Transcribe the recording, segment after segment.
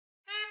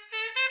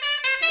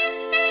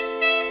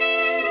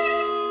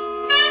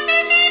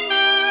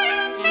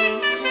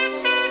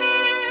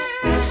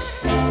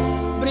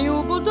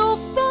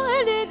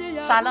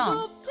سلام،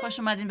 خوش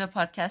اومدین به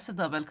پادکست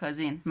دابل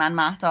کازین. من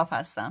مهتاب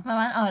هستم و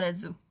من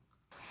آرزو.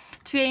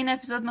 توی این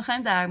اپیزود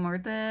میخوایم در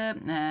مورد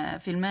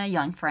فیلم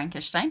یانگ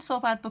فرانکشتاین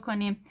صحبت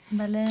بکنیم.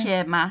 بله.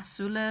 که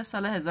محصول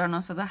سال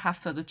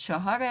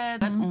 1974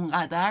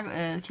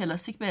 اونقدر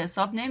کلاسیک به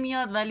حساب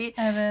نمیاد، ولی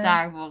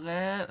در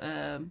واقع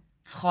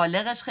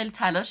خالقش خیلی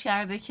تلاش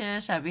کرده که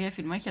شبیه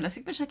فیلم‌های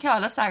کلاسیک بشه که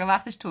حالا سر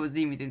وقتش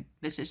توضیح میدیم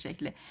به چه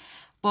شکله.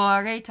 با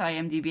ریت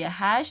IMDb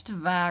 8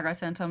 و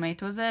راتن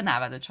تومیتوز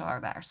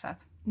 94%.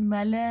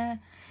 بله.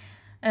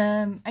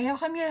 اگر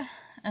بخوایم یه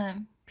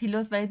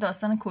پیلوت و یه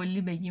داستان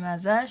کلی بگیم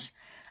ازش،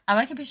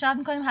 اول که پیشنهاد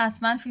میکنیم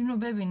حتما فیلم رو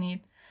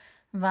ببینید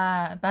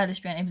و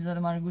بعدش بیان اپیزود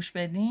ما رو گوش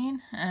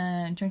بدین،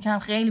 چون که هم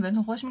خیلی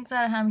بهتون خوش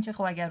میگذره، همین که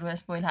خب اگر رو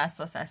اسپویل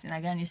حساس هستین،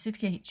 اگر نیستید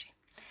که هیچی.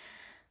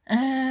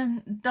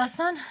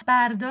 داستان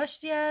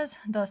برداشتی از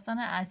داستان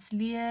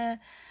اصلی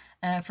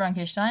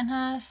فرانکشتاین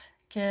هست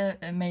که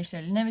مری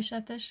شلی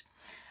نوشتش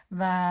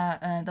و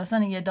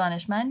داستان یه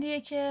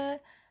دانشمندیه که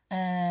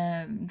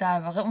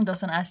در واقع اون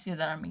داستان اصلی رو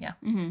دارم میگم.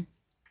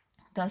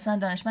 داستان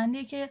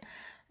دانشمندیه که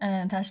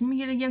تصمیم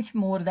میگیره یک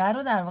مرده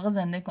رو در واقع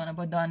زنده کنه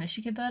با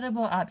دانشی که داره،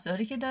 با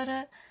ابزاری که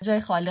داره، جای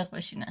خالق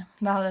بشینه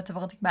و حالا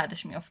اتفاقاتی که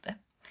بعدش میفته.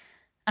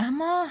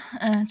 اما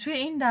توی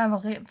این در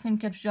واقع فیلم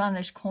که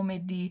ژانرش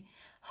کمدی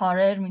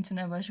هارر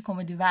میتونه باشه،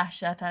 کمدی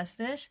وحشت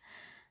هستش،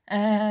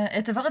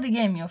 اتفاق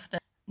دیگه میفته.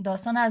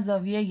 داستان از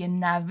زاویه یه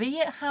نوه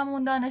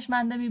همون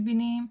دانشمنده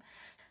میبینیم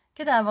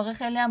که در واقع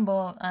خیلی هم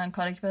با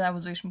کاری که پدر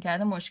بزرگش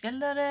میکرده مشکل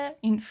داره.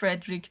 این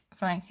فردریک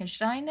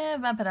فرانکشتاینه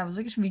و پدر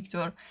بزرگش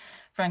ویکتور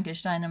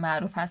فرانکشتاین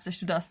معروف هستش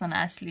تو داستان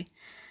اصلی.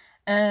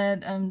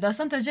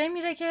 داستان تا جایی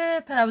میره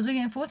که پدر بزرگ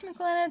این فوت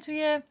میکنه،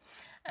 توی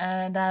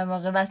در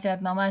واقع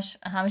وصیت‌نامه‌اش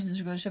همه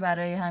چیزش گذاشته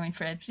برای همین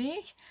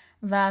فردریک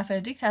و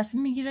فردریک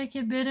تصمیم میگیره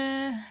که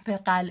بره به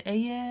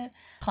قلعه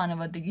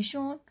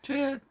خانوادگیشون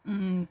توی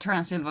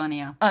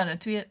ترانسیلوانیا. آره،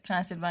 توی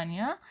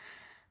ترانسیلوانیا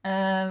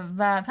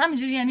و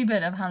همینجوری یعنی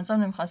بره، هنوز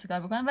هم نمیخواسته کار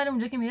بکنه، ولی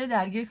اونجا که میره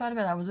درگیر کار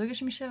پدر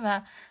بزرگش میشه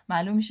و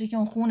معلوم میشه که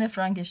اون خون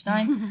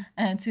فرانکشتاین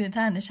توی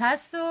تنش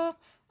هست و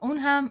اون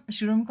هم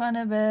شروع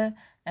میکنه به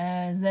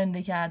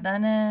زنده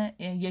کردن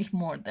یک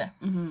مرده.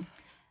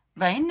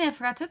 و این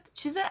نفرت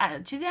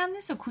چیزی هم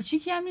نیست،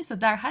 کوچیکی هم نیست.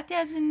 در حدی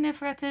از این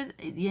نفرت،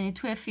 یعنی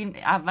توی فیلم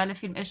اول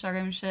فیلم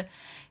اشاره میشه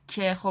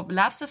که خب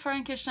لفظ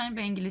فرانکشتاین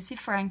به انگلیسی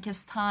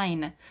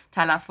فرانکستاین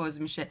تلفظ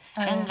میشه.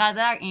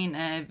 انقدر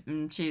این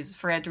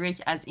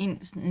فردریک از این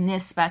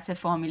نسبت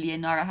فامیلی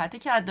ناراحته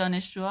که از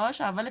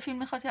دانشجوهاش اول فیلم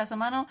میخواد که اصلا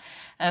منو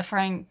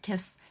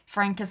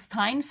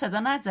فرانکستاین صدا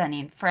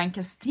نزنین،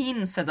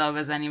 فرانکستین صدا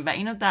بزنین و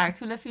اینو در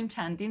طول فیلم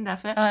چندین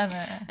دفعه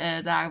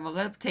در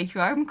واقع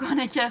تکرار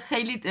میکنه که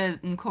خیلی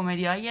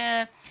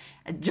کمدیای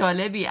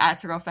جالبی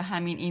اطراف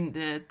همین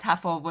این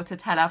تفاوت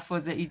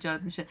تلفظ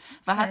ایجاد میشه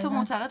و حتی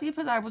معتقده که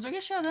پدر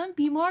بزرگش آدم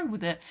بیمار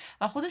بوده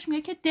و خودش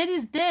میگه که dead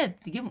is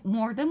dead، دیگه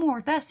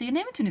مرده است، دیگه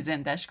نمیتونی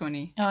زندهش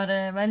کنی.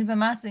 آره، ولی به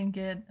محض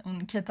اینکه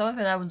اون کتاب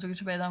پدر بزرگش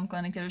رو پیدا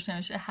میکنه که روش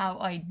نوشته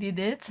how I did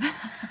it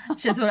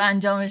چطور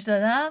انجامش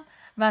دادم،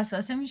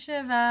 وسوسه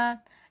میشه و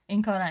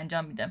این کار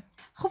انجام میده.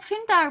 خب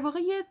فیلم در واقع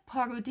یه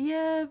پارودی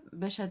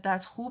به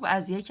شدت خوب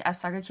از یک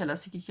اثر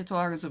کلاسیکی که تو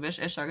آرزو بهش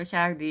اشاره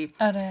کردی.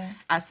 آره.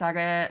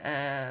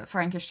 اثر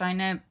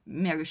فرانکشتاین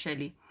مری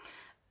شلی.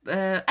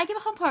 اگه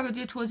بخوام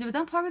پارودی توضیح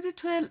بدم، پارودی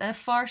تو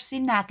فارسی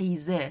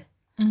نقیضه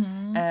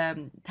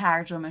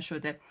ترجمه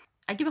شده.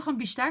 اگه بخوام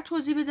بیشتر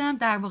توضیح بدم،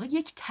 در واقع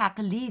یک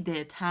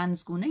تقلید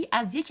طنزگونه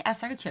از یک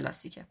اثر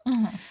کلاسیکه.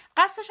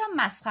 قصدش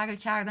هم مسخره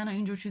کردن و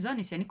اینجور چیزا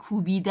نیست، یعنی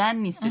کوبیدن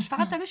نیستش،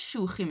 فقط داره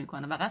شوخی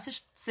میکنه و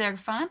قصدش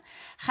صرفاً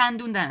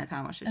خندوندن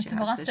تماشاچی هستش.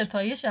 اتفاقا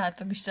ستایشه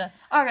حتی بیشتر.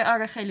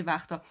 آره خیلی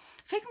وقتا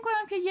فکر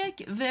میکنم که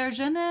یک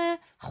ورژن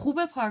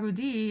خوب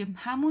پارودی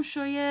همون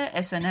شوی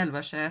SNL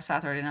باشه،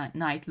 Saturday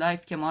Night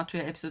Live، که ما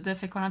توی اپیزود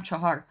فکر کنم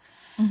 4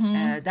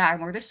 در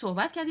موردش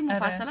صحبت کردیم،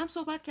 مفصلا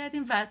صحبت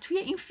کردیم و توی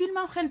این فیلم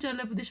هم خیلی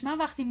جالب بودش. من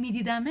وقتی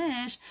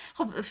میدیدمش،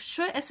 خب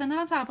شو SNL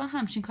هم تقریبا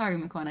همچین کاری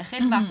میکنه،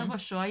 خیلی وقتا با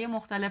شوهای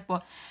مختلف،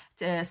 با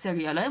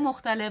سریال‌های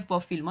مختلف، با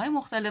فیلم‌های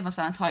مختلف،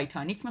 مثلا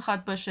تایتانیک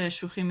میخواد باشه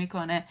شوخی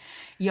میکنه،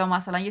 یا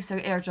مثلا یه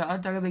سری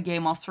ارجاعات داره به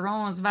گیم آف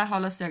ترونز و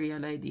حالا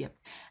سریال‌های دیگه.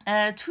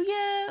 توی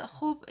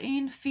خب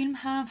این فیلم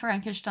هم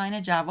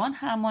فرانکشتاین جوان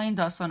هم ما این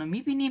داستانو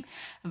میبینیم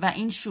و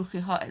این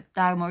شوخی‌ها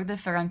در مورد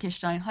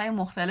فرانکشتاین‌های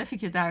مختلفی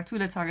که در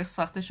طول تاریخ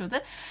ساخته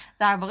شده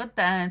در واقع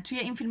توی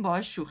این فیلم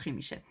باهاش شوخی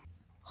میشه.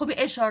 خب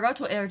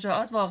اشارات و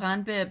ارجاعات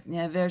واقعا به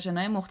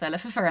ورژن‌های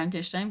مختلف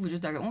فرانکشتاین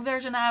وجود داره. اون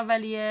ورژن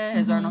اولیه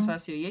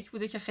 1931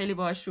 بوده که خیلی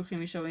باهاش شوخی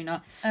میشه و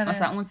اینا.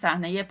 مثلا اون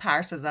صحنه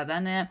پرسه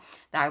زدن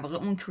در واقع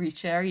اون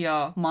کریچر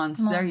یا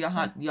مانستر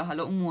یا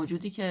حالا اون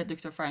موجودی که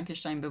دکتر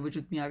فرانکشتاین به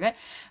وجود میاره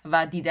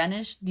و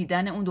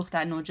دیدن اون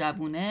دختر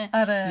نوجوانه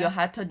یا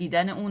حتی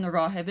دیدن اون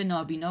راهب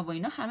نابینا و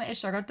اینا، همه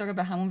اشارات داره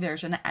به همون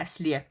ورژن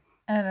اصلیه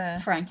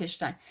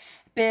فرانکشتاین.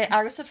 به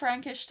عروس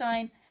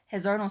فرانکشتاین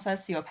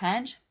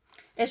 1935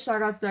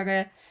 اشارات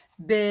داره،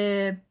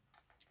 به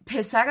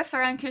پسر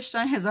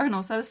فرانکشتاین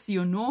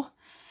 1939،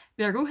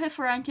 به روح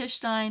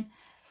فرانکشتاین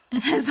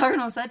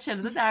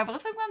 1942 در واقع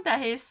فکر کنم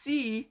دهه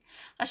 30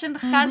 قشنگ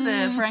خز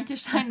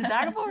فرانکشتاین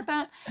در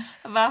بردن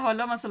و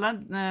حالا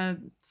مثلا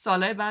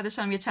سالهای بعدش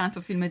هم یه چند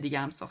تا فیلم دیگه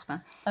هم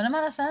ساختن. آره من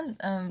اصلا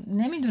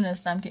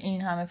نمیدونستم که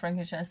این همه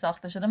فرانکشتاین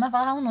ساخته شده، من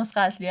فقط همون نسخه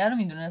اصلیه رو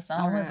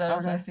میدونستم.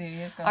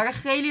 آره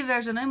خیلی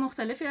ورژن‌های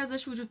مختلفی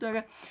ازش وجود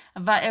داره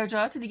و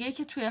ارجاعات دیگه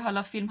که توی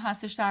حالا فیلم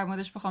هستش در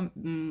موردش بخوام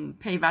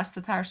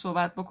پیوسته تر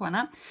صحبت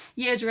بکنم،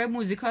 یه اجرای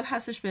موزیکال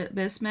هستش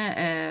به اسم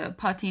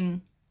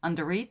پاتین on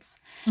the Ritz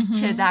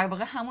که در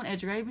واقع همون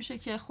اجرایی میشه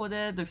که خود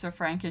دکتر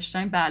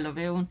فرانکشتاین به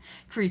علاوه اون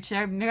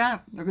کریچر میرن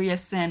روی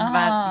سن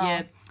و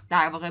یه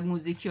در واقع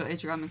موزیکی رو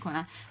اجرا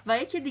میکنن. و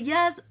یکی دیگه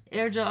از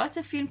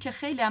ارجاعات فیلم که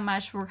خیلی هم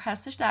مشهور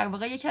هستش در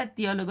واقع یکی از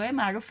دیالوگای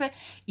معروف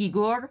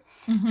ایگور،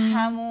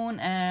 همون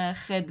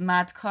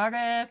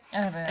خدمتکار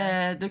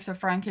دکتر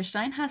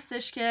فرانکشتاین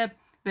هستش که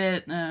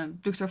به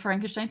دکتر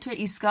فرانکشتاین توی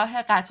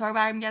ایستگاه قطار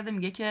برمیگرده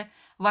میگه که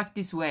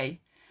walk this way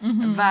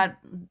و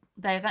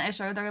دقیقا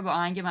اشاره داره به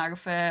آهنگ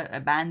معروف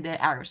بند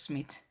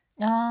اروسمیت.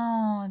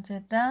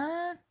 جدا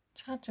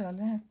چقدر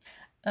جالب.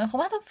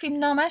 خب حتی فیلم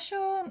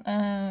نامشون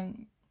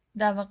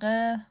در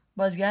واقع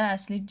بازیگر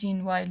اصلی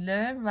جین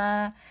وایلدر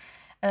و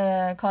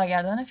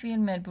کارگردان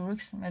فیلم مل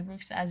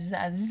بروکس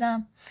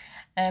عزیزم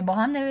با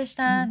هم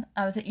نوشتن.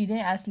 البته ایده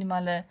اصلی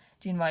مال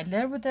جین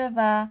وایلدر بوده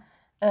و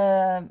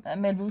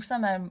مل بروکس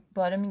هم در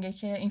باره میگه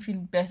که این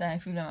فیلم بهترین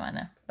فیلم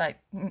منه و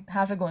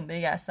حرف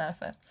گنده‌ای از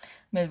طرف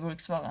مل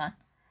بروکس واقعا،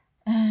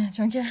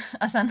 چون که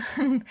اصلا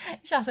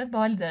شخصیت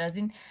باحالی داره، از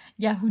این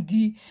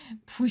یهودی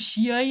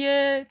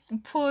پوشیای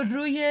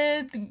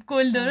پرروی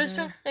گلدارش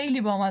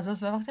خیلی بامزه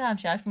است و وقتی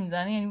همش حرف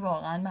میزنه یعنی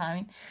واقعا به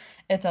همین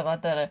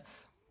اعتقاد داره.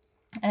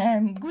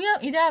 گویا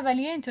ایده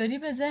اولیه اینطوری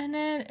به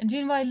ذهن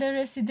جین وایلدر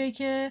رسیده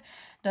که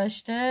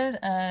داشته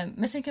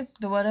مثل که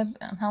دوباره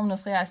همون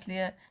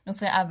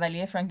نسخه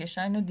اولیه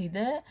فرانکشتاین رو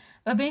دیده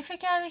و به این فکر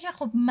کرده که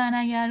خب من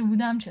اگر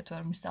بودم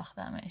چطور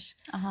میساختمش،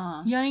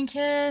 یا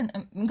اینکه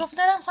گفت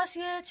دارم خواست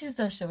یه چیز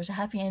داشته باشه،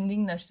 هپی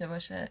اندینگ داشته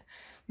باشه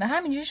و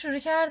همینجوری شروع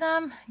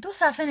کردم 2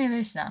 صفحه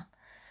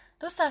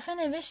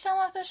نوشتم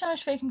و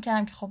داشتمش فکر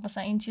میکردم که خب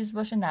مثلا این چیز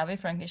باشه، نوه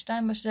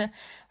فرانکشتاین باشه،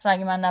 مثلا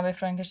اگه من نوه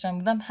فرانکشتاین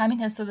بودم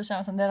همین حسو داشتم،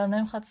 مثلا دلم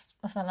نمیخواد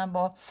مثلا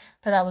با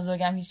پدر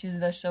بزرگم هیچ چیزی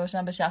داشته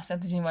باشم، به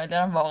شخصیت جین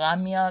وایلدر واقعا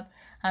میاد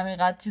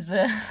همینقدر چیز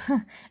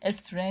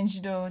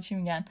استرنج و چی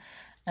میگن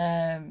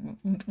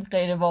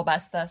غیر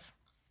وابسته است.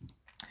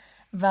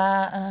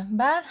 و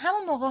بعد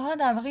همون موقع ها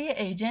در واقع یه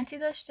ایجنتی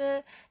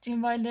داشته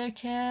جین وایلدر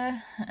که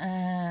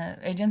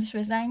ایجنتش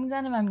به زنگ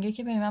میزنه و میگه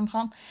که ببین من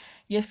میخوام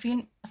یه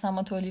فیلم مثلا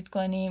ما تولید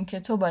کنیم که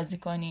تو بازی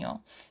کنی و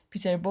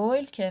پیتر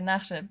بویل که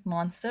نقش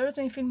مانستر رو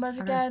تو این فیلم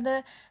بازی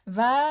کرده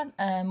و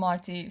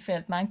مارتی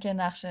فلدمن که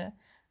نقش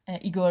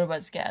ایگور رو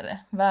بازی کرده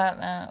و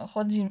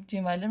خود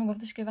جین وایلدر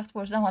میگفتش که وقتی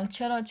پرسیدم حالا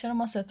چرا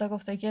ما سه تا،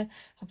 گفته که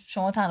خب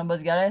شما تنها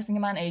بازیگرایی هستین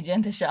که من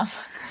ایجنتشم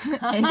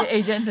این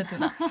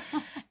ایجنتتونم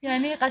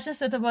یعنی قشنگ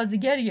سه تا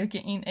بازیگریه که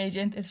این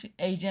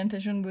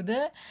ایجنتشون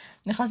بوده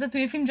می‌خواسته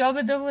توی فیلم جا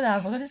بده و در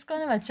واقع چیز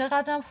کنه و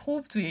چقدر هم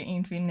خوب توی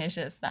این فیلم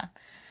نشستن.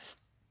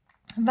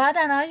 و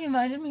در نهایت جین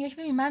وایلدر میگه که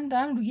ببین من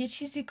دارم روی یه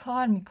چیزی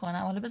کار میکنم،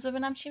 حالا بذار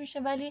ببینم چی میشه،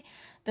 ولی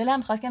دلم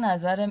میخواد که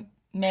نظر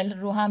مل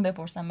رو هم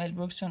بپرسم. مل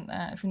بروکس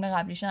چون فیلم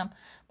قبلیش هم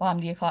با هم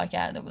دیگه کار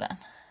کرده بودن.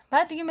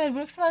 بعد دیگه مل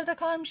بروکس وارد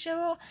کار میشه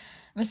و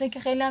مثل که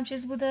خیلی هم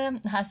چیز بوده،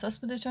 حساس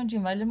بوده، چون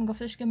جین وایلدر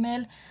میگفتش که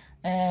مل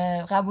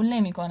قبول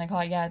نمیکنه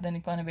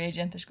کارگردانی کنه، به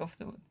ایجنتش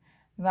گفته بود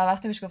و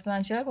وقتی بهش گفته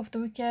من چرا، گفته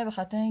بود که به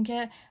خاطر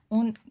اینکه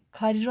اون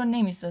کاری رو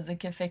نمیسازه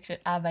که فکر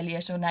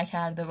اولیه‌اش رو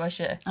نکرده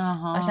باشه،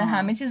 مثلا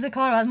همه چیز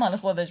کار باید مال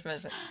خودش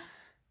باشه.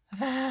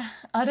 و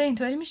آره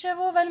اینطوری میشه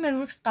ولی مل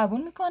بروکس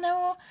قبول میکنه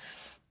و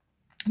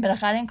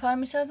بالاخره این کار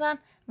میسازن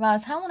و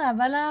از همون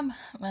اولم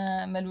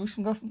مل بروکس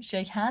میگفت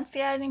شیک هندز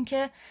کردیم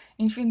که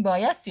این فیلم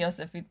باید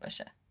سیاه‌سفید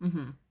باشه.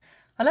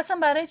 حالا اصلا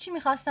برای چی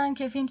میخواستن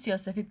که فیلم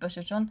سیاه‌سفید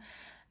باشه؟ چون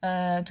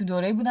تو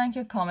دوره‌ای بودن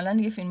که کاملا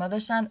دیگه فیلم‌ها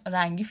داشتن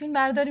رنگی فیلم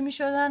برداری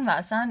می‌شدن و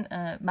اصلا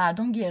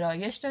مردم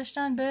گرایش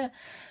داشتن به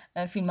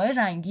فیلم‌های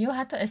رنگی و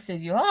حتی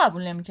استودیوها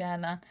قبول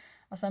نمی‌کردن.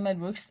 مثلا مل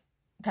بروکس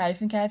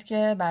تعریف می‌کرد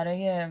که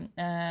برای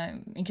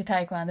اینکه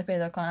تهیه کننده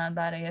پیدا کنن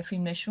برای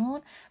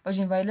فیلمشون با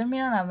جین وایلدر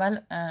میرن اول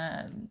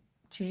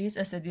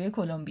استودیوی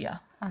کلمبیا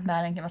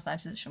برای اینکه مثلا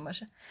چیزشون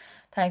باشه،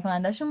 تهیه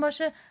کنندهشون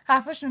باشه،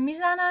 حرفاشون رو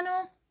میزنن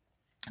و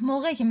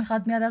موقعی که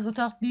میخواد میاد از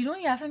اتاق بیرون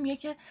یه دفعه میگه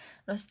که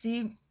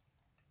راستی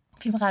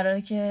فیلم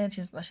قراره که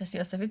چیز باشه،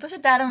 سیاه‌سفید باشه،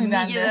 درو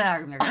میبنده.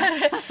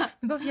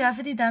 میگفت یه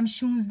دفعه دیدم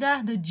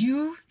 16 تا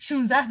جو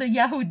 16 تا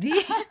یهودی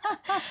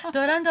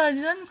دارن داد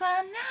بیداد میکنن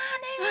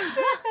نه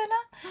نمیشه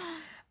فلان.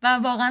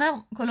 و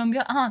واقعا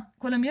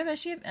کلمبیا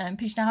بهش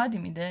پیشنهادی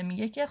میده،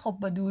 میگه که خب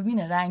با دوربین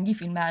رنگی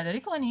فیلم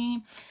برداری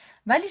کنیم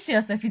ولی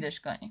سیاه‌سفیدش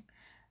کنیم.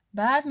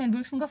 بعد مل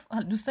بروکس میگفت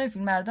دوستای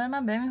فیلم بردار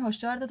من بهم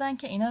هشدار دادن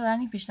که اینا دارن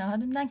این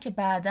پیشنهاد میدن که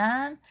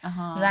بعداً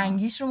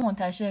رنگیش رو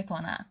منتشر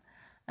کنن،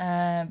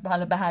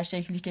 حالا به هر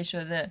شکلی که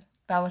شده،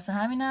 و واسه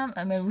همینم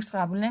مل بروکس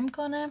قبول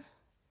نمیکنه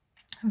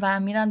و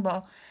میرن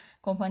با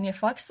کمپانی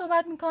فاکس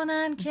صحبت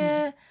میکنن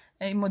که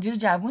مدیر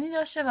جوونی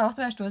داشته و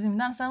وقتی بهش توضیح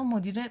میدن اصلا اون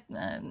مدیر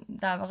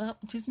در واقع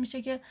چیز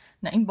میشه که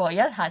نه این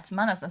باید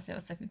حتما اصلا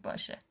سیاه‌وسفید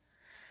باشه.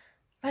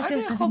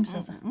 خب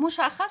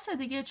مشخصه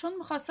دیگه، چون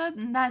می‌خواسته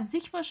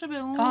نزدیک باشه به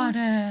اون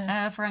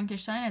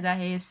فرانکشتاین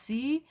دهه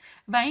 30.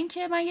 و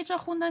اینکه من یه جا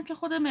خوندم که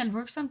خود مل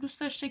بروکس هم دوست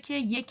داشته که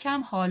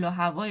یکم حال و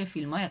هوای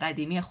فیلم‌های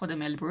قدیمی خود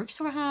مل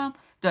بروکس رو هم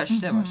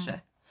داشته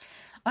باشه.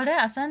 آره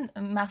اصلا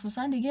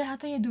مخصوصا دیگه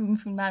حتی یه دوربین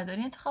فیلم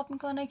برداری انتخاب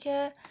میکنه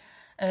که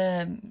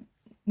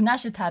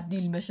نشه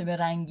تبدیل بشه به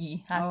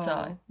رنگی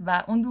حتی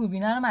و اون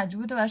دوربینه رو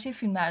مجبور بوده براش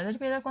فیلم برداری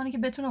پیدا کنه که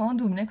بتونه با اون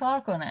دوربینه کار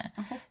کنه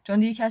چون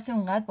دیگه کسی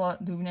اونقدر با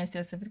دوربین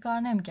سیاه‌وسفید کار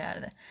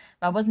نمی‌کرده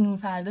و باز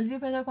نورپردازی رو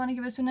پیدا کنه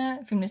که بتونه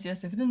فیلم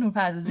سیاه‌وسفید رو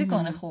نورپردازی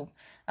کنه خوب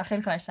و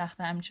خیلی کارش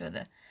سخت‌تر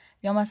می‌شده.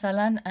 یا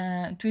مثلا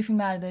توی فیلم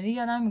برداری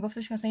یادم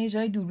میگفتش که مثلا یه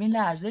جای دوربین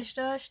لرزش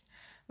داشت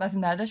و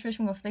فیلم بردارش بهش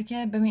میگفته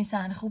که ببین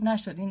صحنه خوب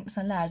نشد، این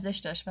مثلا لرزش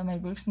داشت و مل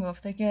بروکس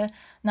میگفته که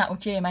نه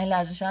اوکی من این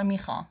لرزش رو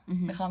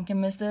میخوام که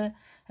مثل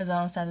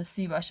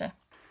 1930 باشه.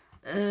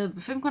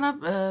 فکر کنم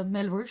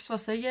مل بروکس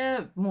واسه یه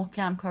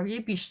محکم کاری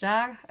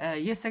بیشتر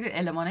یه سری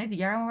المانای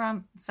دیگر رو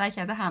هم سعی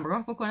کرده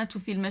همراه بکنه تو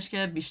فیلمش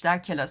که بیشتر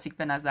کلاسیک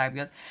به نظر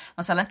بیاد.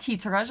 مثلا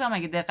تیتراژ هم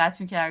اگه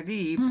دقت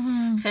می‌کردی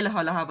خیلی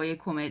حال و هوای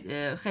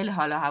خیلی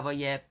حال و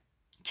هوای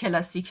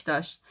کلاسیک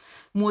داشت.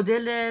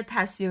 مدل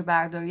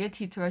تصویربرداری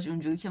تیتراژ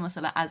اونجوری که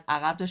مثلا از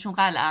عقب داشون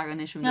قلعه رو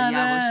نشون می‌داد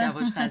یواش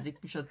یواش نزدیک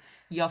می‌شد،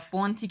 یا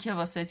فونتی که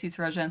واسه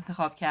تیتراژ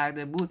انتخاب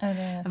کرده بود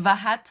و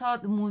حتی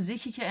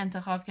موزیکی که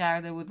انتخاب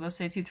کرده بود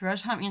واسه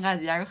تیتراژ هم این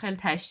قضیه رو خیلی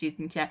تشدید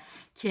می‌کرد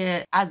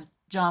که از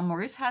جان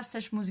موریس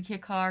هستش موزیک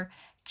کار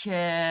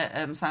که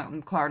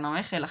مثلا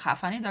کارنامه خیلی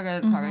خفنی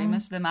داره، کارهایی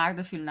مثل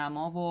مرد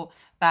فیلمنما و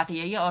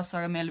بقیه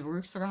آثار مل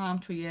بروکس رو هم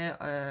توی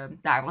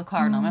در واقع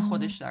کارنامه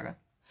خودش داره.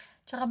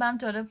 چقدر برام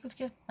جالب بود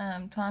که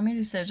تو همین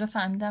ریسرچ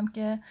فهمیدم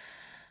که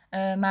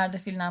مرد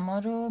فیلمنما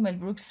رو مل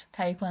بروکس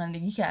تهیه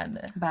کنندگی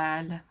کرده.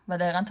 بله. و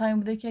دقیقاً تا این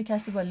بوده که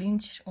کسی با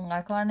لینچ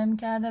اونقدر کار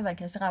نمی‌کرده و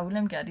کسی قبول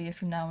نمی‌کرده یه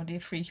فیلم نمایی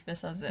فریک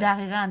بسازه.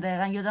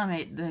 دقیقاً یادم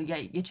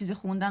یه چیزی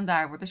خوندم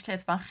در موردش که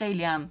اتفاقا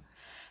خیلی هم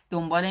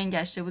دنبال این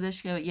گشته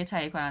بودش که یه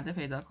تهیه کننده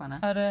پیدا کنه.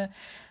 آره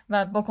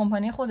و با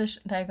کمپانی خودش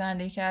تهیه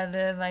کنندگی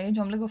کرده و یه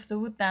جمله گفته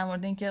بود در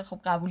مورد اینکه خب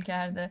قبول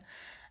کرده.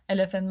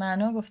 الیفنت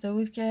منو گفته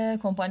بود که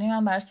کمپانی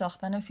من برای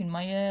ساختن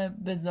فیلمای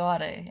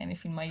بزاره، یعنی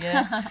فیلمای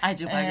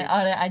عجیب غریب.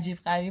 آره عجیب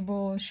غریب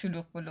و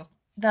شلوغ بلوغ.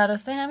 در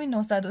راستای همین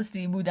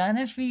 930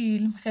 بودن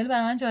فیلم خیلی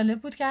برای من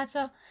جالب بود که حتی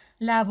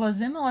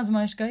لوازم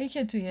آزمایشگاهی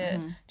که توی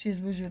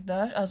چیز وجود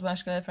داشت،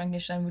 آزمایشگاه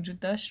فرانکشتاین وجود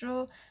داشت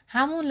رو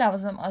همون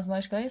لوازم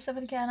آزمایشگاهی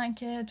استفاده کردن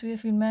که توی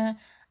فیلم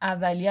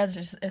اولیه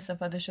ازش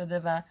استفاده شده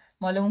و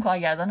مال اون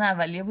کارگردان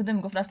اولیه بوده،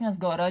 میگفت رفتیم از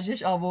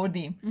گاراژش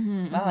آوردیم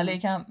و حالا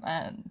یکم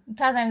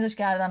ترمیزش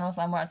کردن و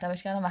مثلا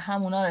مرتبش کردن و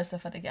همونا رو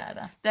استفاده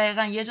کردن.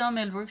 دقیقاً یه جا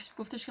مل بروکس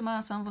گفتش که من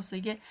اصلا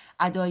واسه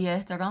ادای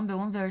احترام به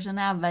اون ورژن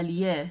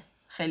اولیه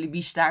خیلی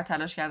بیشتر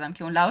تلاش کردم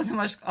که اون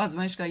لوازم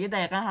آزمایشگاهی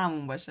دقیقاً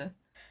همون باشه.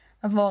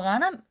 واقعا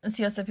هم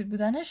سیاه‌وسفید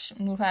بودنش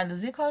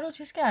نورپردازی کار رو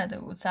چیز کرده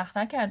بود،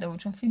 سخت‌تر کرده بود،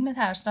 چون فیلم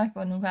ترسناک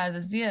با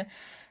نورپردازی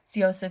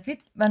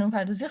سیاه‌وسفید و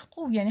نورپردازی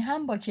خوب، یعنی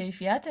هم با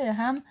کیفیت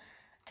هم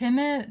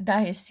تم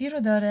دهه 30 رو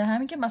داره.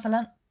 همین که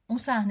مثلا اون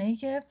صحنه‌ای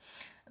که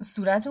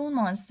صورت اون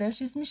مانستر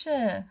چیز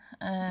میشه،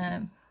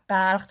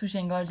 برق توش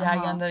انگار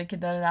جریان داره که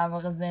داره در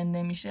واقع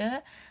زنده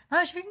میشه، من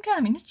همیشه فکر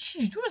می‌کردم اینو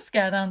چی درست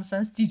کردن،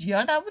 مثلا سی جی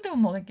آر نبوده اون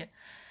موقع که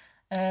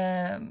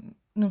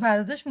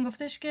نورپردازش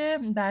میگفتش که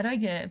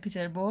برای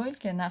پیتر بویل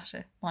که نقش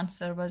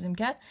مانستر رو بازی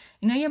میکرد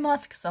اینا یه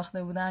ماسک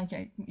ساخته بودن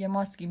که یه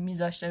ماسکی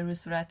میذاشته روی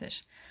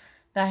صورتش،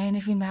 در حین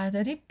فیلم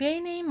برداری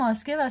بین این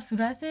ماسکه و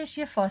صورتش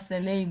یه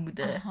فاصله‌ای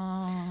بوده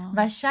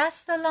و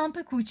 60 تا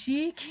لامپ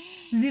کوچیک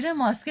زیر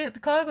ماسکه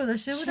کار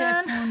گذاشته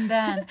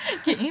بودن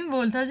که این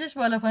ولتاژش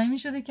بالا پایین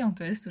میشده که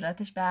اونطوری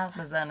صورتش برق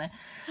بزنه.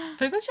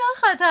 فکر کنم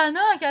چقدر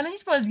خطرناک، الان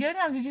هیچ بازیگری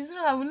همچین چیزی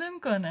رو قبول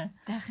نمیکنه.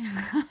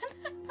 دقیقاً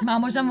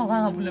من باشم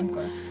واقعا قبول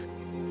نمیکنم.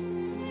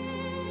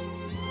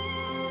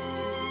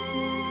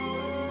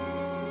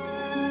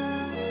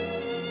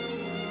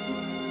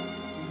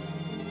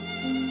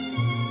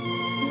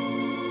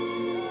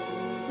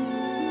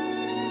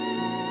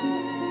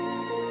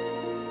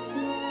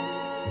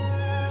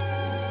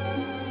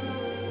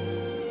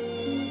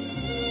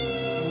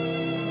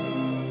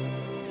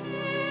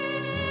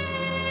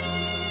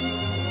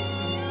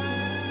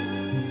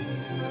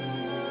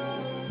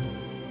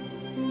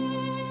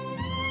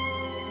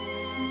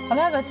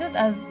 حالا البته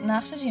از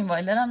نقش جیم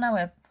وایلر هم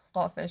نباید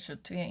غافل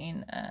شد توی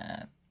این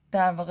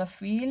در واقع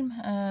فیلم.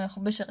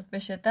 خب به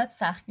شدت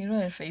سختگیر و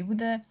حرفه‌ای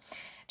بوده.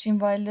 جیم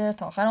وایلر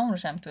تا آخر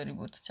عمرش هم طوری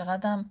بود،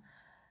 چقدرم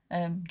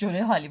جلوی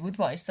هالیوود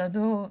وایساد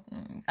و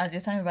از یه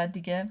تایمی بعد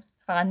دیگه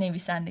فقط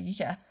نویسندگی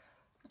کرد.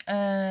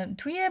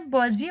 توی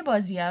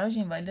بازیگرا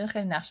جیم وایلر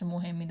خیلی نقش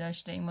مهمی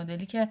داشته، این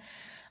مدلی که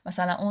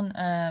مثلا اون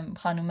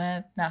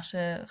نقش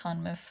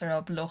خانم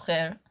فرا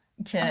بلوخر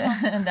که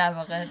در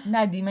واقع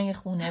ندیمه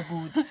خونه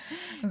بود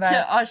و که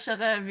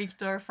عاشق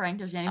ویکتور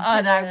فرانکل، یعنی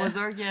پدر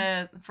بزرگ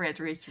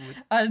فردریک بود.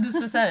 آره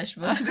دوست پسرش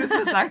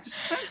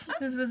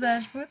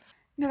بود.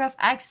 میرفت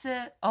عکس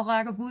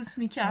آقا رو بوس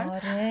میکرد.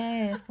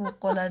 آره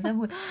فوق‌العاده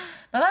بود.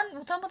 و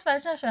من تا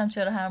متوجه نشدم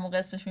چرا هر موقع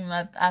اسمش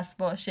میومد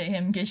اسبا شیهه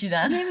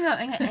میکشیدن.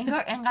 نمیدونم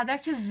انگار انقدر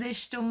که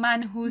زشت و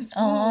منحوس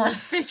بود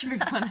فکر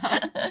میکنم.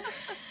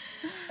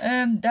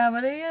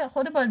 درباره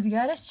خود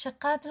بازیگرش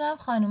چقدرم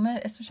خانومه،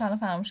 اسمش الان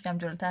فراموش کردم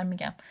جلوتر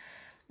میگم،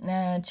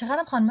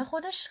 چقدرم خانومه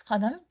خودش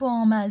آدم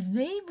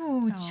بامزه‌ای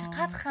بود.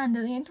 چقدر خنده،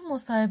 یعنی تو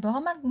مصاحبه ها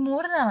من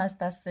مردم از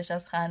دستش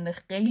از خنده،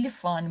 خیلی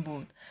فان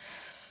بود.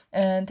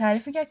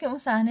 تعریف کرد که اون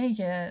صحنه‌ای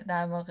که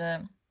در واقع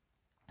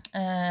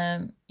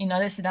اینا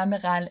رسیدن به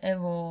قلعه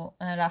و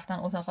رفتن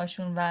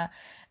اتاقاشون و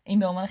این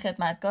به عنوان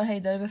خدمتکار هی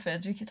داره به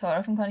فردریک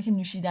تعارف میکنه که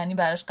نوشیدنی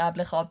براش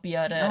قبل خواب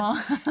بیاره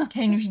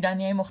که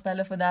نوشیدنی‌های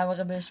مختلف رو در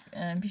واقع بهش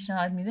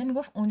پیشنهاد میده.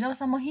 میگفت اونجا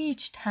مثلا ما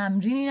هیچ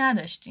تمرینی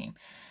نداشتیم،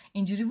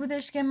 اینجوری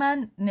بودش که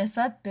من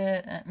نسبت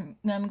به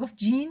میگفت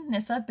جین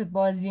نسبت به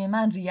بازی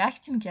من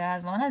ریاکت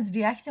میکرد و من از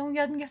ریاکت اون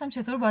یاد میگفتم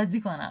چطور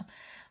بازی کنم.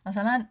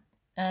 مثلا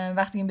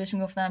وقتی این بهش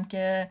میگفتم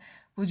که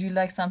would you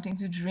like something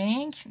to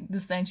drink،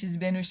 دوست دارین چیزی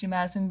بنوشیم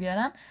براتون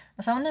بیارم،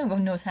 مثلا اون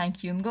نمیگفت no thank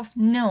you، میگفت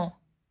no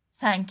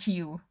thank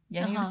you،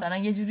 یعنی مثلا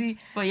یه جوری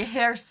با یه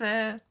هرس.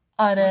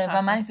 آره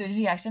و من اینطوری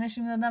ریاکشنش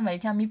میدادم و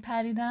یکم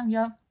میپریدم.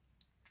 یا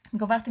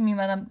میگفت وقتی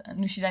میمدم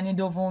نوشیدنی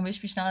دوم بهش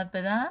پیشنهاد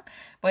بدم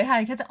با یه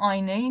حرکت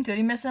آینه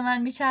اینطوری مثل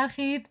من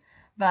میچرخید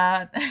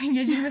و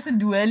یه جوری مثل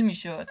دوئل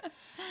میشد.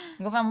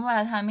 میگفت ما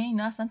بر همه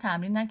اینا اصلا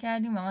تمرین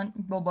نکردیم و من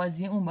با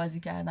بازی اون بازی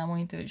کردم و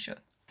اینطوری شد.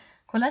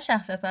 کلا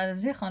شخصیت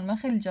پردازی خانم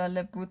خیلی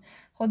جالب بود.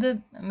 خود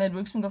مل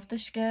بروکس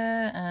میگفتش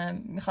که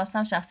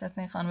میخواستم شخصیت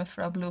این خانم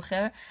فرا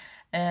بلوخر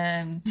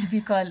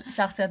تیپیکال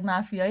شخصیت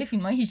مافیایی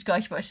فیلم‌های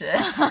هیچکاک باشه.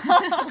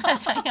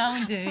 قشنگ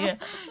همونجوریه،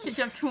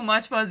 یکم تو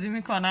ماچ بازی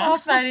میکنن.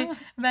 آفرین.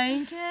 و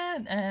اینکه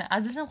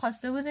ازشم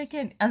خواسته بوده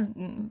که از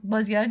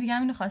بازیگر دیگه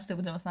هم اینو خواسته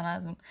بوده، مثلا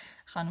از اون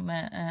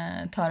خانم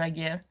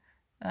تاراگر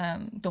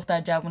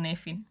دختر جوونه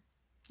فیلم،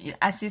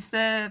 اسیست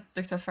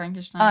دکتر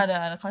فرانکشتاین.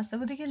 آره خواسته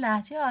بوده که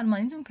لهجه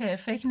آلمانیتون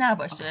پرفکت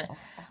نباشه.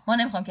 ما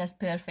نمیخوام که از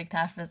پرفکت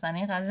حرف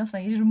بزنه، قراره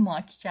مثلا یه جور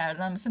ماکی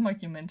کردن مثل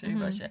ماکیومنتری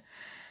باشه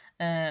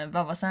و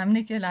واسه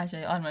همینه که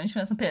لهجه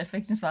آلمانیشون اصلا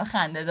پرفکت نیست و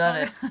خنده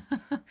داره.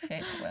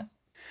 خیلی خوبه.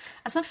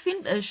 اصلا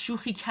فیلم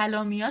شوخی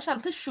کلامیاش،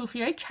 البته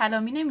شوخی‌های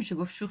کلامی نمیشه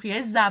گفت،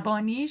 شوخی‌های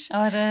زبانیش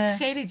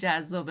خیلی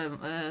جذابه.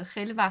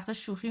 خیلی وقتا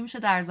شوخی میشه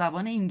در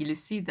زبان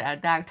انگلیسی،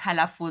 در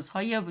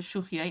تلفظهای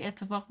شوخی‌های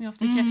اتفاق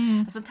میفته که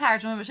اصلا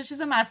ترجمه بشه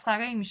چیز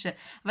مسخره‌ای میشه،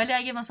 ولی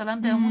اگه مثلا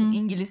به اون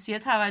انگلیسی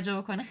توجه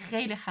بکنه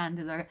خیلی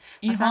خنده داره،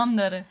 ایهام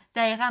داره.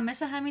 دقیقاً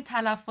مثل همین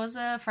تلفظ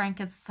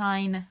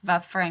فرانکنستاین و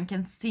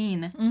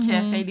فرانکنستین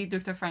که خیلی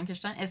دکتر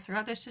فرانکشتاین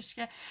اصرار داشتش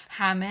که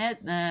همه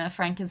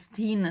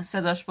فرانکنستین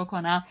صداش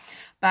بکنم.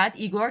 بعد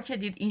ایگور که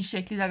دید این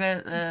شکلی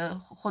داره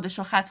خودش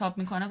رو خطاب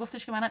میکنه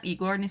گفتش که منم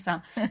ایگور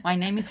نیستم، my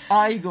name is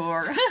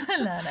آیگور.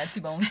 لعنتی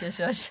با اون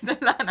چشاش.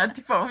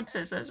 لعنتی با اون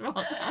چشاش.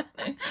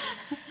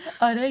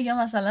 آره یا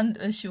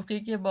مثلا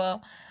شوخی که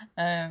با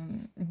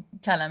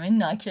کلمه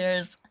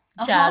ناکرز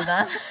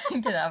کردن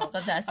که در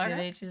واقع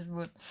تصویره چیز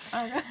بود.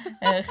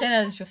 خیلی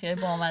از شوخی‌های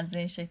بامزه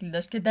این شکلی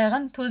داشت که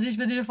دقیقاً توضیحش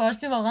بده به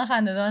فارسی واقعا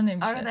خنده‌دار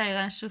نمیشه. آره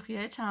دقیقاً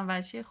شوخی‌های چند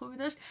وجهی خوبی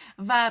داشت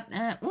و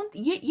اون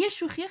یه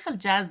شوخی خیلی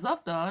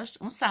جذاب داشت،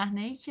 اون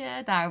صحنه‌ای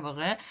که در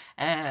واقع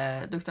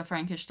دکتر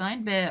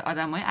فرانکشتاین به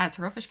آدمای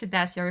اطرافش که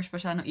دستیارش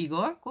باشن و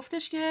ایگور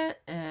گفتش که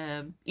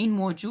این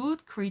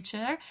موجود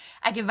کریچر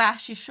اگه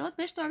وحشی شد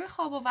بهش داره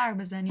خواب آور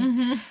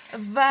بزنیم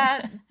و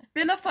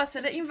بلا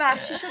فاصله این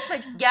وحشی شد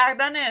و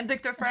گردن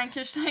دکتر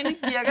فرانکشتاین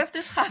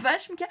گرفتش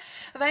خفش میکرد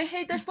و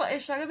هی داشت با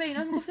اشاره به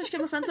اینا میگفتش که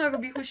مثلا دارو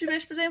بیهوشی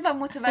بهش بزنیم و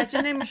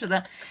متوجه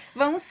نمیشدن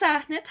و اون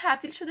صحنه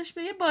تبدیل شدش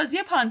به یه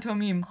بازی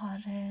پانتومیم.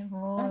 آره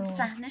اون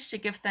صحنه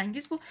شگفت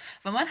انگیز بود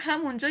و من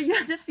همونجا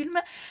یاد فیلم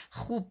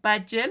خوب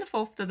بد جلف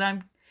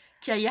افتادم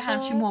که یه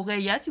همچین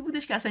موقعیتی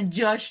بودش که اصلا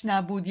جاش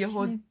نبود،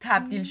 یهو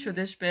تبدیل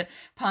شدش به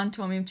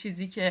پانتومیم،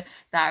 چیزی که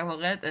در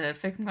واقع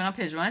فکر میکنم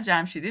پژمان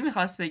جمشیدی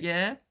میخواست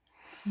بگه،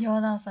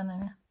 یادم اصلا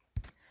نمیاد.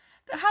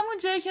 همون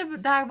جایی که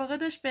در واقع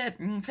داشت به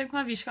فکر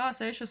کنم ویشکا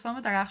آسایش و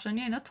سام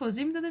درخشانی اینا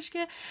توضیح میدادش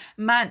که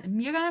من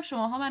میرم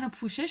شماها منو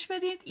پوشش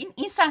بدید.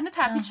 این صحنه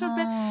تبدیل شد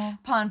به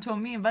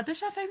پانتومیم و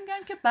داشتم فکر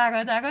میگم که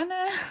برادران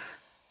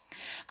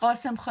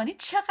قاسم خانی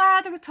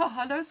چقدر تا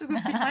حالا تو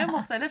فیلم‌های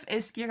مختلف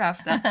اسکی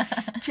رفتن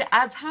که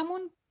از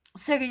همون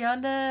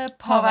سریال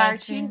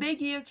پاورچین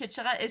بگیر که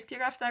چقدر اسکی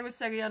رفتن رو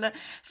سریال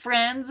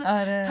فرندز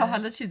تا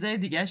حالا چیزای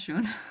دیگه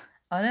شون.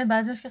 آره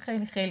بعضیش که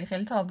خیلی خیلی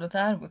خیلی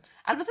تابلوتر بود.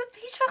 البته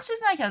هیچ وقت چیز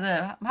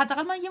نکرده.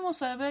 حداقل من یه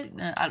مصاحبه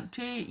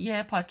توی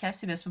یه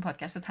پادکستی به اسم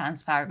پادکست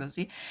طنز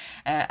پردازی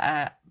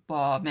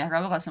با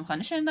مهراب قاسم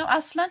خانی شنیدم،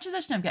 اصلا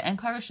چیزش نمیگه،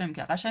 انکارش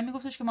نمیگه، قشنگ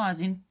میگفتش که ما از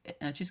این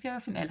چیز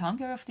گرفتیم، الهام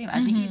گرفتیم،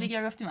 از این ایده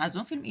گرفتیم، از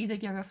اون فیلم ایده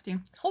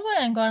گرفتیم. خوبه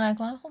انکار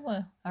نکنه،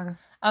 خوبه. آره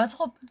البته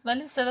خب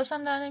ولی صداش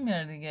هم در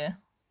نمیاره دیگه.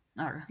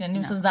 آره یعنی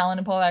مثلا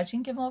زمان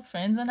پاورچین که ما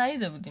فرندز رو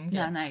ندیده بودیم که.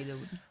 نه ندیده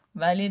بودیم.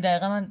 ولی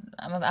دقیقا من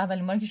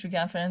اولین باری که شروع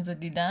کردم فرندز رو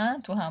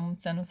دیدن تو همون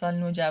سن و سال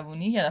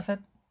نوجوانی یه دفعه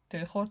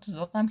طوری خورد تو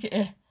ذوقم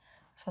که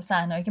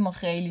صحنه‌ای که ما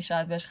خیلی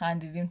شاید بهش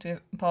خندیدیم توی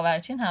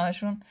پاورچین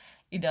همشون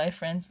ایده های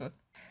فرندز بود.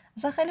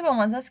 مثلا خیلی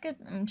بامزه است که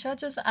شاید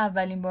جزو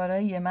اولین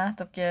باراییه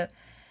مهتاب که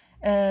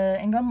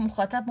انگار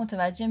مخاطب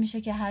متوجه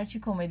میشه که هرچی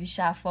کمدی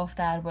شفاف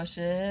تر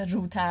باشه،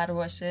 روتر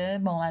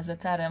باشه، بامزه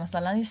تره.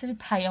 مثلا یه سری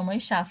پیام‌های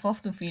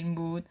شفاف تو فیلم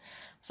بود،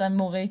 مثلا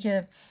موقعی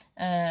که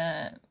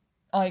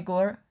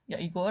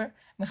ایگور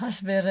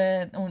میخواست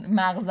بره اون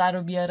مغزه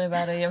رو بیاره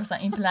برای مثلا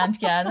ایمپلنت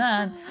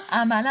کردن،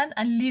 عملا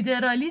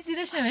لیدرالی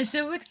زیرش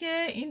نوشته بود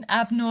که این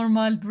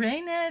ابنورمال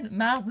برین،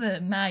 مغز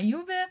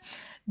معیوبه،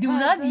 do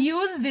not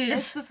use this،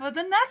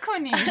 استفاده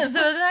نکنی.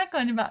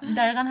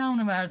 دقیقا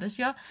همونو برداشت.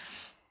 یا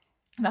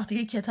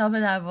وقتی که کتاب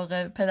در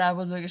واقع پدر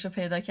بزرگش رو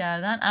پیدا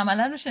کردن،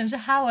 عملا روش نمیشه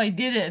how I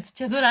did it،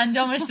 چطور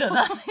انجامش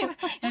دادم.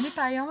 یعنی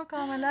پیام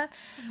کاملا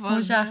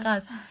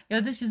مشخص.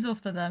 یاد چیز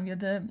افتادم،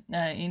 یاد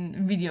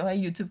این ویدیوهای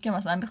یوتیوب که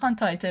مثلا بخوان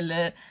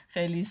تایتل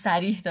خیلی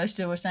صریح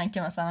داشته باشن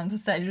که مثلا تو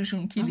سریع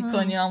روشون کلیک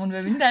کنی همون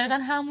ببینی، دقیقا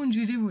همون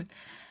جوری بود.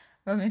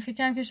 و من فکر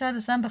کنم که شاید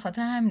اصلا به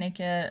خاطر همینه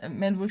که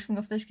مل بروکس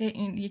میگفتش که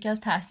این یکی از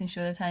تحسین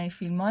شده ترین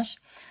فیلماش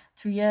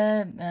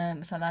توی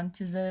مثلا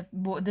چیز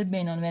بعد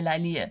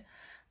بین‌المللیه.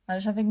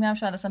 برایش فکر می‌کنم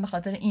شاید اصلا به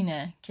خاطر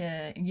اینه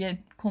که یه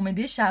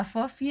کمدی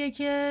شفافیه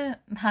که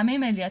همه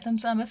ملیت‌ها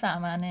میتونن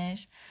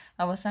بفهمنش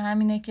و واسه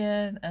همینه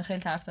که خیلی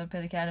طرفدار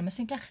پیدا کرده، مثل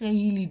اینکه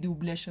خیلی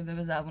دوبله شده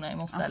به زبان‌های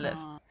مختلف.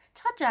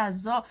 چقدر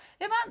جذاب.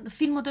 من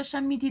فیلمو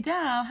داشتم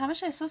میدیدم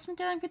همش احساس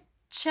میکردم که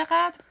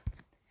چقدر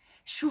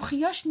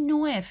شوخیاش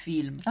نوع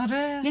فیلم.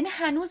 آره. یعنی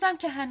هنوزم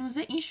که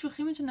هنوزه این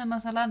شوخی میتونه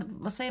مثلا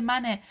واسه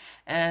من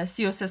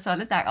 33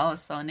 ساله در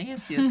آستانه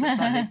 33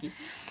 سالگی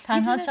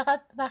تنها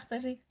چقدر وقت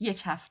داری؟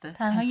 یک هفته.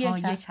 تنها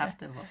یک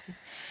هفته واقعا.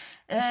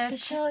 عشق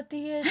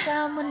شادی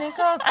شمو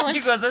نگاه کن. اگه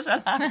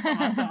گذاشتن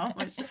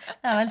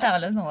اول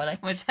تولد مبارک.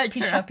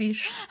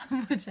 پیش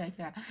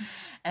متشکرم.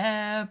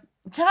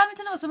 چقدر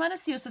میتونه واسه من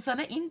 33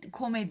 ساله این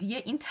کمدیه،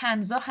 این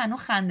طنزا هنوز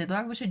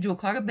خنده‌دار باشه،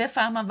 جوکا رو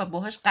بفهمم و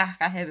باهاش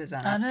قهقهه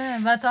بزنم. آره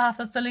و تا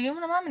 70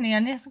 سالگیمون هم همینه،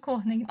 یعنی اصلا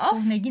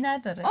کهنگی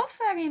نداره.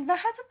 آفرین. و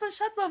حتی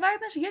شاید باور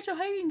نشه یه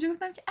جاهایی اینجا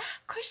گفتم که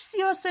کاش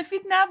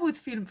سیاه‌سفید نبود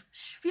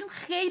فیلم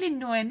خیلی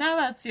نوعه،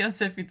 نباید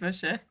سیاه‌سفید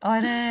باشه.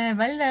 آره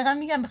ولی دقیقاً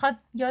میگم بخواد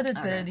یادت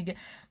بره دیگه.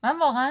 من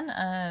واقعا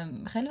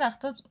خیلی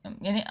وقتا،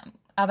 یعنی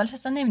اولش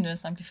اصلا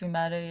نمیدونستم که فیلم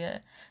برای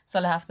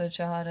سال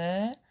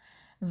 74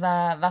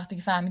 و وقتی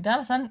که فهمیدم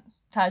اصلا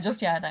تعجب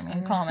کردم،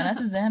 یعنی کاملا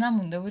تو ذهنم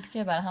مونده بود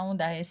که برای همون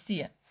دهه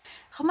 30.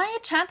 خب من یه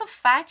چند تا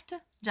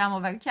فکت جمع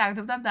آوری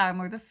کرده بودم در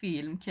مورد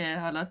فیلم که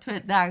حالا تو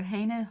در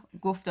حین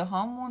گفته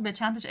هامون به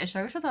چند تاش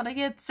اشاره شد، حالا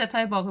یه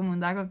ستای باقی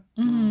مونده رو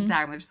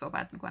در موردش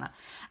صحبت میکنم.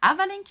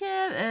 اول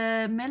اینکه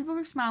مل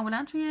بروکس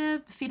معمولا توی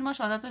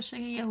فیلماش عادت داشته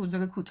که یه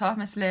حضور کوتاه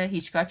مثل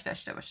هیچکاک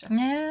داشته باشه.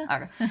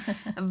 آره.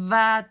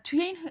 و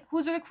توی این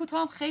حضور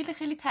کوتاه هم خیلی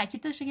خیلی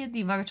تاکید داشته که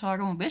دیوار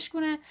چهارمو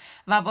بشکنه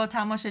و با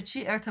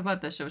تماشاچی ارتباط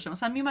داشته باشه.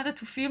 مثلا میومده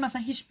تو فیلم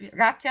مثلا هیچ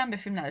ربطی هم به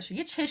فیلم نداشته،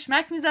 یه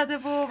چشمک میزده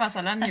و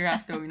مثلا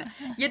میرفته و اینا،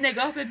 یه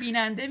نگاه به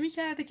بیننده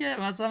میکرد که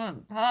مثلا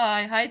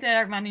های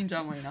در من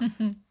اینجا و اینا.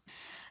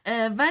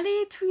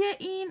 ولی توی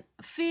این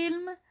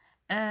فیلم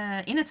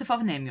این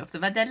اتفاق نمیفته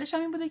و دلیلش هم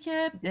این بوده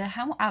که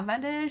همون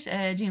اولش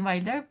جین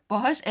وایلدر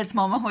باهاش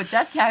اتمام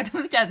حجت کرده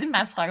بود که از این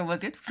مسخره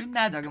بازی تو فیلم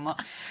نداره ما،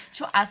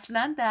 چون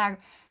اصلا در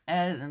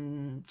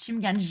چی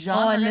میگن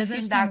ژانر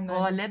فیلم، در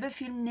قالب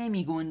فیلم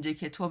نمی گنجه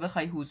که تو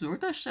بخوای حضور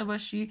داشته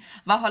باشی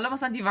و حالا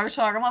مثلا دیوار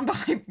چهارم هم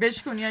بخوای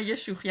بشکنی یا یه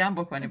شوخی هم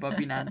بکنی با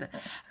بیننده.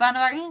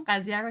 بنابراین این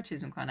قضیه رو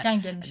چیز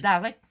میکنه، در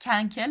واقع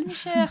کنکل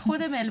میشه.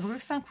 خود مل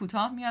بروکس هم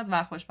کوتاه میاد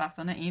و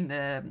خوشبختانه این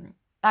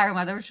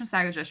درآمدارشون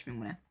سر جاش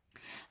میمونه.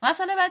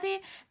 مسئله بعدی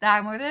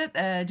در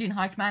مورد جین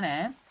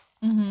هاکمنه.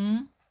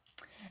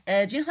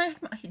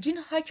 جین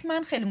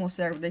هاکمن خیلی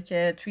مصر بوده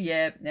که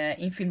توی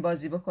این فیلم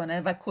بازی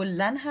بکنه و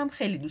کلن هم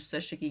خیلی دوست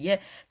داشته که یه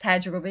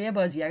تجربه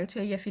بازیگری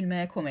توی یه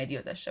فیلم کمدی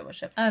رو داشته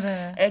باشه.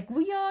 آره.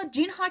 گویا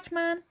جین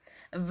هاکمن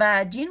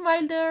و جین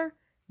وایلدر،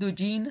 دو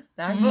جین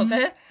در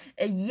واقع،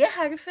 یه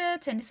حریف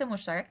تنیس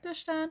مشترک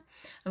داشتن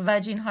و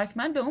جین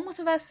هاکمن به اون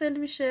متوسل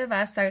میشه و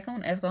از طریق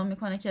اون اقدام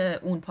میکنه که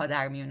اون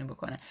پادر میونی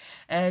بکنه.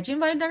 جین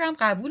وایلدر هم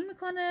قبول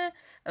میکنه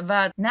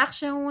و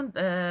نقش اون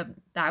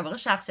در واقع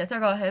شخصیت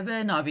راهب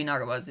نابینا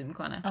رو بازی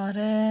میکنه.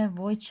 آره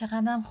وای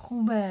چقدرم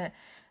خوبه.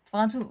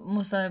 اتفاقا تو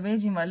مصاحبه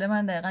جین وایلدر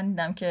من دقیقا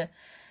دیدم که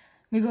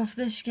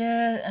میگفتش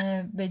که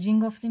به جین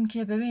گفتیم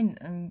که ببین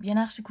یه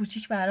نقش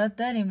کوچیک برات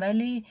داریم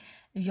ولی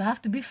you have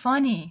to be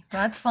funny،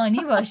 باید فانی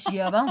باشی.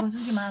 یا من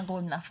گفتم که من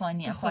قول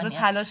نفانیه، خدا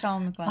تلاشمو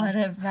میکنم.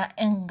 آره و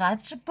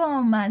انقدر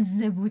با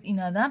مزه بود این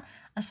آدم،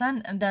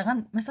 اصلا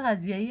دقیقا مثل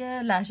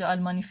قضیه لهجه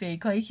آلمانی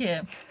فیکایی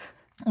که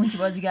اون که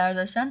بازیگر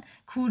داشتن،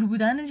 کور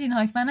بودن جین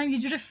هاکمن هم یه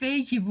جور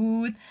فیکی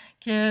بود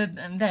که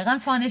دقیقا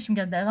فانش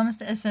میکرد، دقیقا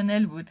مثل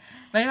SNL بود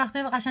و یه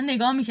وقتی قشنگ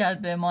نگاه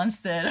میکرد به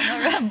مانستر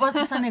باز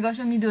اصلا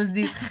نگاهشو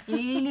میدزدید.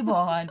 خیلی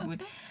باحال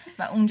بود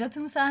و اونجا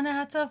تو صحنه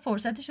حتی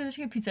فرصتی شدش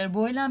که پیتر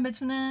بویل هم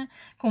بتونه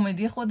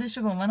کمدی خودش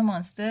رو به عنوان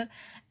مانستر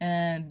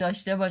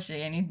داشته باشه،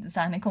 یعنی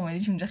صحنه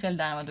کمدیش اونجا خیلی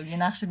درآمد و یه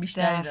نقش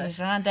بیشتری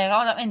داشت. دقیقاً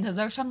آدم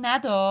انتظارش هم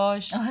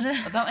نداشت. آره.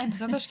 آدم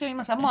انتظار داشت که این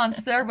مثلا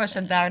مانستر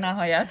باشه در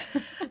نهایت.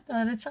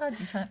 آره چقدر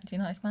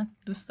جین هایکمن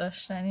دوست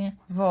داشتنیه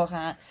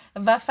واقعا.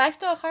 و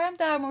فکت آخرم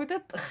در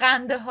مورد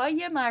خنده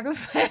های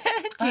معروف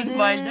جین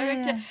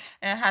وایلدر که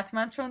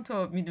حتما چون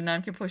تو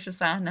میدونم که پشت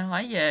صحنه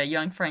های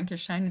یانگ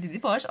فرانکشتاین دیدی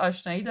باهاش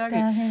آشنایی داری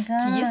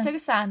که یه سری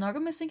صحنه رو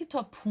مثل که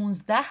تا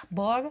 15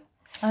 بار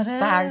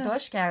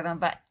برداشت کردم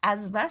و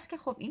از بس که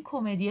خب این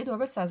کمدیه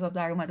درست از آب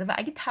در اومده و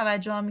اگه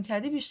توجه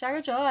میکردی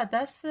بیشتر جاها از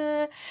دست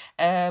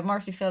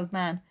مارتی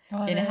فیلدمن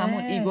یعنی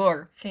همون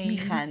ایگور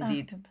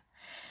میخندید.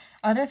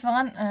 آره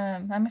اتفاقا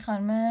من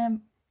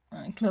خانم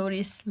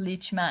کلوریس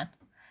لیچمن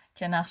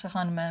که نقش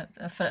خانم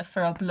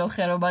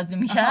فرابلوخر رو بازی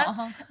میکرد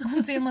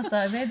اون توی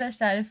مصاحبه داشت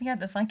تعریف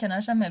میکرد اتفاقا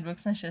کنارش هم مل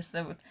بروکس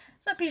نشسته بود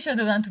مثلا پیر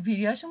شده بودن تو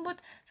پیریاشون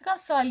بود فکر کنم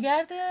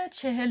سالگرد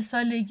 40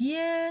 سالگی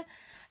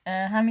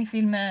همین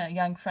فیلم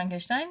یانگ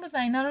فرانکشتاین بود و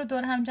اینا رو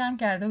دور هم جمع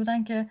کرده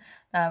بودن که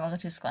در واقع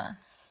چیز کنن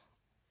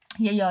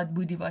یه یاد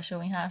بودی باشه و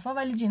این حرفا.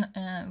 ولی جین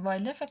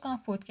وایلدر فکر کنم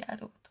فوت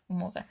کرده بود اون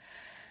موقع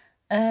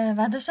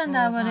و داشتن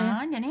درباره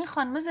یعنی این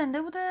خانم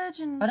زنده بوده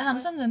جین؟ آره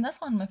هنوز هم زنده است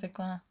خانم فکر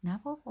کنم. نه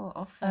بابا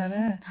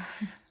آفرین.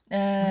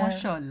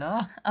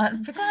 ماشاءالله.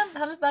 فکر کنم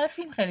حالا برای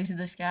فیلم خیلی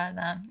چیزش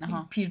کردن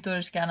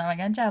پیرتورش کردن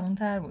مگر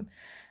جوان‌تر بود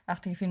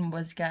وقتی فیلم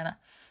بازی کردن.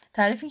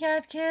 تعریف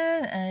کرد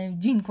که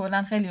جین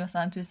کلا خیلی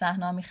مثلا توی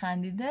صحنه‌ها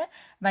میخندیده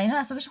و اینا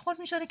اعصابش خورد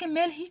میشده که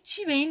مل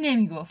هیچی به این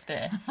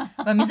نمیگفته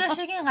و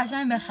میذاشه که این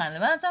قشنگ بخنده.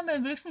 بعدم مل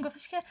بروکس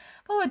میگفتش که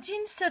بابا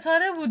جین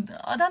ستاره بود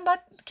آدم باید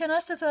کنار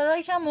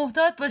ستاره‌ای که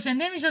محتاط باشه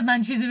نمیشد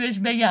من چیزی بهش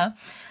بگم.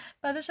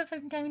 بعدش فکر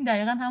می‌کنم این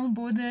دقیقاً همون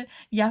بود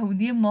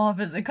یهودی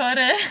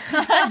محافظه‌کاره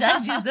قشنگ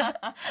چیزه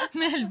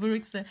مل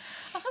بروکسه.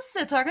 آخه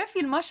ستاره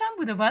فیلماش هم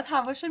بوده باید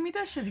هواشو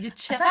می‌داشته دیگه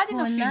چقدر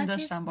اینا فیلم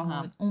داشتن با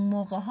هم. اون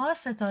موقع‌ها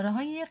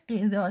ستاره‌های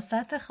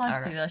قداست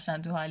خاصی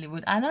داشتن تو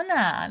هالیوود. الان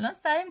نه الان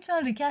سری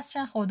میتونن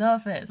ریکستشن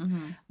خداحافظ.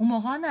 اون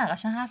موقع نه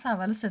قشنگ حرف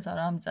اول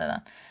ستاره هم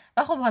می‌زدن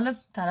و خب حالا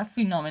طرف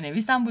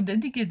فیلمنامه‌نویس هم بوده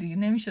دیگه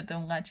نمی‌شد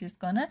اونقدر چیز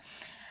کنه.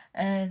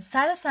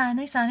 سر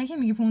صحنه که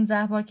میگه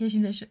 15 بار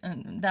کشیده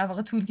در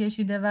واقع طول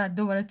کشیده و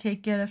دوباره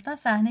تک گرفتن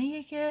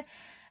صحنه‌ایه که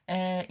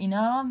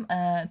اینا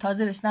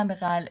تازه رسیدن به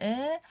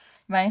قلعه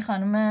و این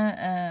خانم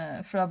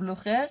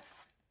فرابلوخر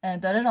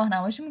داره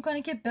راهنماییشون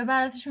میکنه که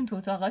ببرتشون تو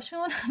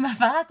اتاقاشون و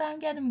فقط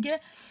برمیگرده میگه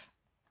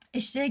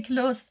stay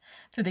close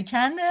to the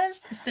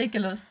candles stay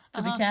close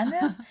to the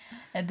candles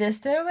the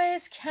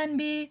stairways can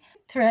be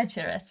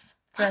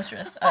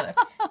treacherous آره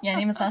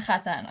یعنی مثلا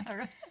خطرناک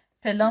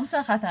پلام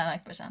تا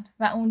خطرناک باشن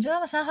و اونجا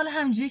مثلا حالا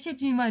همینجوری که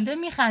جین وایلدر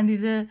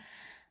میخندیده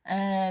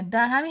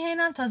در همین حین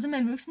هم تازه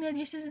مل بروکس میاد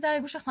یه چیزی در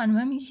گوش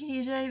خانمه میگه که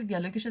یه جای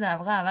دیالوگشو در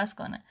واقع عوض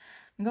کنه.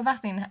 میگه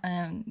وقتی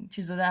این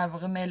چیزو در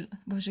واقع مل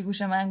پشت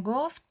گوش من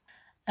گفت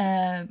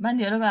من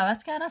دیالوگو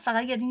عوض کردم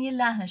فقط یه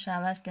لحنش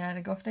عوض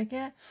کرده گفته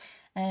که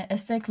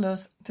stay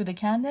close to the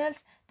candles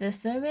the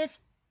stairways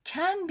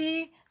can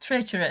be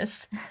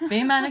treacherous به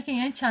این معنی که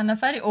یعنی چند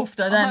نفری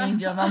افتادن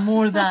اینجا و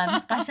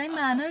مردن. قشنگ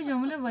معنای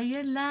جمله با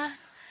یه لحن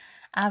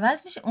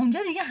عوض میشه. اونجا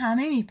دیگه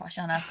همه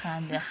میپاشن از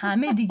خنده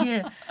همه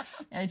دیگه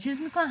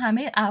چیز میکنن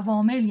همه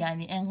عوامل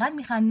یعنی انقدر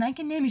میخندن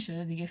که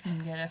نمیشه دیگه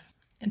فیلم گرفت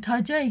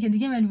تا جایی که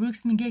دیگه مل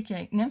بروکس میگه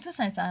که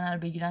نمیتونستن این صحنه رو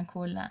بگیرن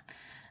کلا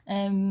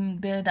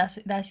به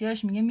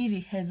دستیارش میگه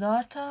میری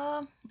 1000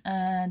 تا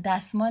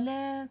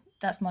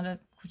دستمال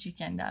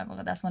کوچیک یعنی در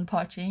واقع دستمال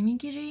پارچه‌ای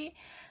میگیری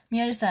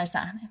میاری سر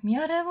صحنه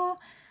میاره و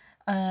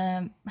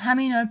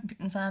همه اینا رو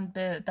مثلا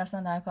به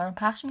دستان در کارم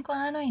پخش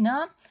میکنن و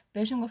اینا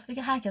بهشون گفته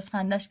که هر کس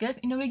خندش گرفت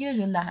اینو بگیره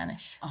جلو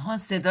لحنش.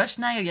 صداش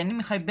نیاد یعنی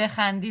میخوای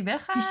بخندی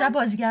بخند بیشتر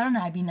بازیگرا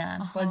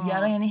نبینن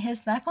بازیگرا یعنی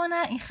حس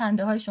نکنن این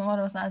خنده های شما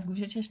رو مثلا از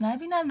گوشه چشم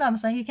نبینن و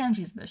مثلا یکم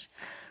چیز بشه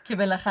که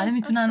بالاخره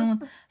میتونن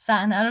اون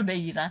صحنه رو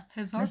بگیرن.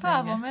 1000 تا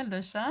عوامل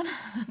داشتن.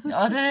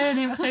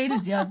 آره خیلی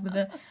زیاد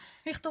بوده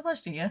ریخت و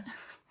پاش دیگه.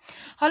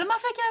 حالا من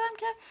فکر کردم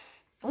که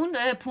اون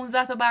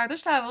 15 تا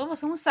برداشت در واقع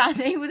واسه اون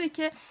صحنه‌ای بوده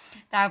که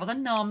در واقع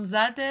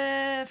نامزد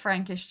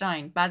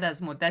فرانکشتاین بعد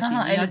از مدتی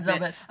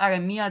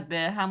میاد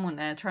به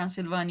همون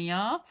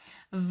ترانسیلوانیا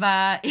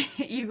و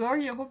ایگور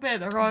یهو به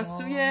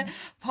راستوی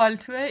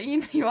پالتو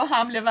این یا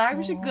حمله ور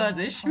میشه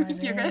گازش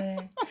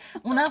میگیره.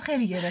 اونم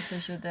خیلی گرفته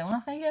شده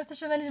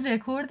ولی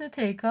رکورد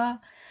تیکا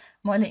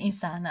مال این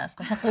صحنه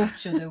است. قشنگ قفل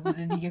شده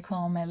بوده دیگه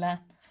کاملا.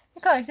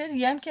 این کاراکتر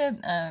دیگه هم که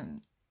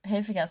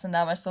حیفه که اصلا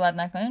دربارش صحبت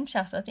نکنیم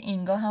شخصیت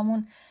اینگا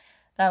همون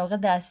در واقع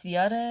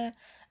دستیار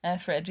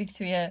فردریک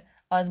توی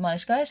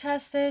آزمایشگاهش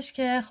هستش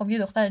که خب یه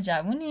دختر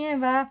جوونیه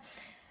و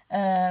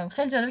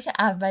خیلی جالبه که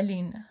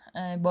اولین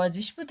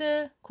بازیش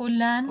بوده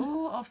کلن.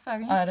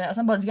 آفرین. آره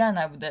اصلا بازیگر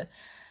نبوده.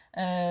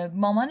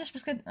 مامانش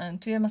بس که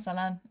توی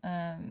مثلا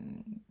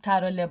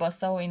طراح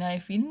لباسا و اینای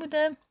فیلم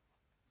بوده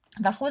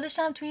و خودش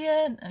هم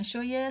توی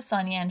شوی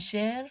سانی اند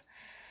شیر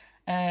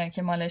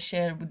که مال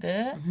شیر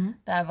بوده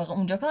در واقع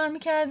اونجا کار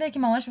میکرده که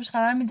مامانش بهش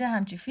خبر میده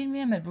همچی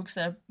فیلمیه مل بروکس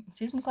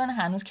چیز میکنه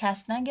هنوز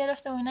کست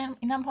نگرفته و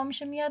اینم پا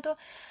میشه میاد و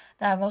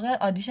در واقع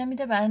آدیشن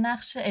میده برای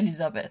نقش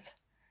الیزابت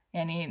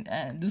یعنی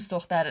دوست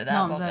دختره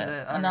در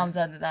واقع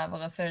نامزده در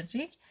واقع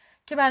فردریک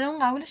که برای اون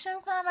قبولش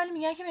نمیکنن ولی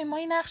میگن که ما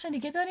این نقش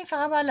دیگه داریم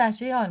فقط باید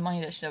لهجه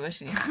آلمانی داشته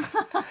باشی.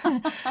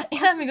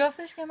 اینم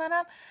میگفتش که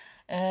منم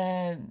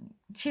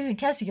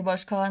کسی که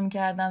باش کار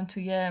میکردم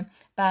توی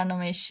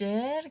برنامه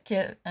شعر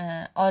که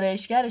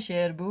آرایشگر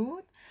شعر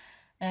بود،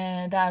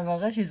 در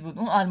واقع چیز بود،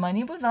 اون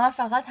آلمانی بود و من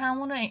فقط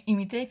همون رو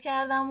ایمیتیت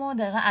کردم و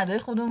دقیقا ادای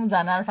خودمون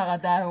زنه رو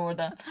فقط در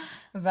آوردم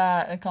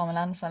و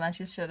کاملا مثلا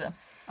چیز شده.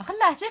 آخه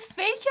لهجه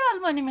فیک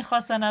آلمانی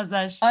میخواستن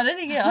ازش. آره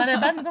دیگه، آره.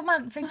 بعد میگم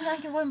من فکر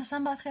می‌کردم که وای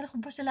مثلا باید خیلی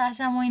خوب باشه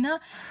لهجه‌م و اینا،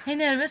 هی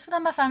نروس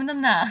بودم. بعد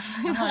فهمیدم نه،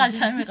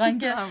 قشنگ میخوان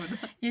که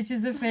یه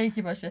چیز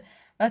فیکی باشه.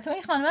 و تو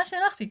این خانم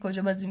شناختی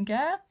کجا بازی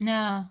می‌کرد؟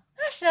 نه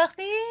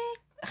نشناختی؟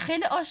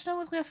 خیلی آشنا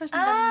بود قیافش.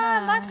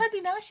 من تا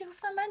دیدمش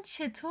گفتم من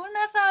چطور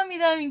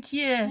نفهمیدم این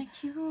کیه.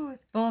 کی بود؟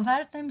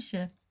 باورت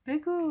نمیشه.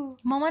 بگو.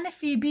 مامان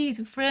فیبی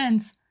تو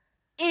فرندز.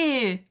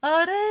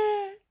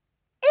 آره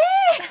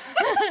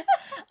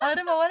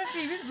آره مامان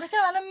فیبی. بگم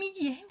الان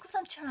میگی،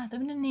 گفتم چرا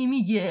ببینه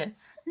نمیگه.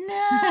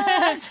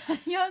 نه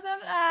یادم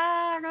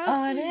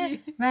آره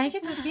و اینکه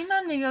تو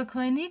فیلمم نگاه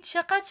کنی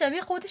چقدر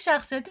شبیه خود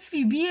شخصیت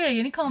فیبیه،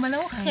 یعنی کاملا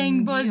اون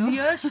خنگ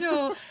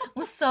بازیاشو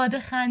اون ساده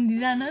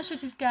خندیدناشو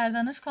چیز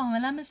کردناش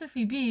کاملا مثل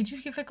فیبیه. یه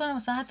جوری که فکر کنم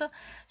مثلا حتی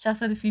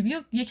شخصیت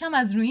فیبیو یکم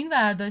از روین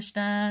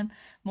برداشتن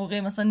موقع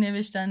مثلا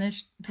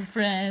نوشتنش تو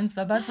فرندز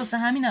و بعد واسه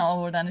همین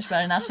آوردنش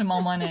برای نقش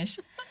مامانش.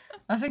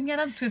 من فکر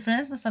می‌کردم تو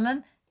فرندز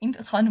مثلا این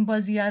خانم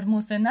بازیگر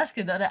مسن است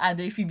که داره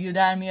ادای فیبیو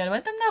در میاره،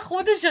 بعدم نه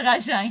خودش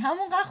قشنگ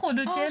همونقدر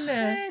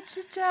خلوچله. آخه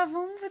چه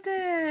جوون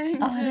بوده.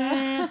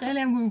 آره خیلی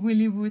هم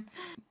گوگولی بود.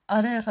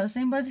 آره خلاص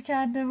این بازی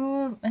کرده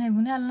و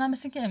حیوانی الان هم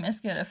مثل که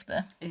MS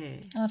گرفته.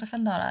 آره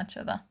خیلی ناراحت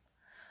شدم.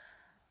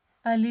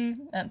 ولی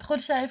خود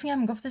شریفی هم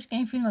میگفتش که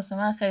این فیلم واسه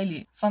من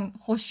خیلی اصلا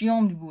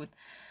خوشیومری بود.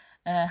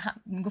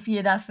 میگفت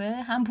یه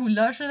دفعه هم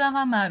پولدار شدم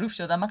هم معروف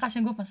شدم. من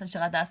قشنگ گفت مثلا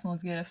چقدر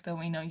دستمزد گرفته و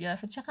اینا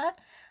گرفته، چقدر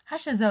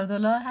 $8,000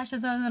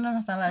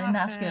 مثلا برای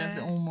نقش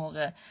گرفته اون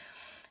موقع.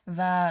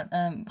 و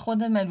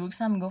خود مل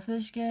بروکس هم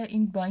میگفتش که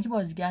این با اینکه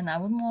بازیگر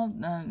نبود ما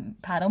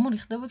پرامون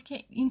ریخته بود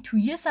که این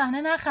توی یه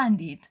صحنه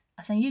نخندید،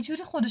 اصلا یه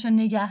جوری خودشو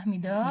نگه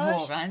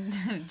می‌داشت. واقعا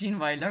جین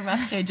وایلر من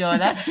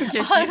خجالت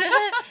می‌کشید. آره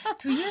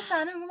توی یه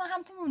صحنه میگم من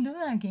هم تو مونده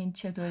بودم که این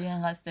چطوری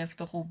انقدر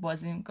سفت و خوب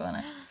بازی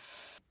میکنه.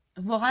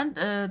 واقعا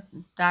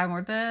در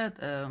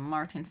مورد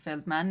مارتین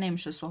فلدمن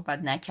نمیشه صحبت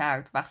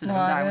نکرد وقتی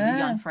داریم در مورد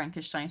یان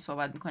فرانکشتاین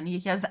صحبت میکنی.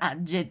 یکی از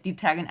جدی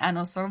ترین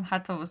عناصر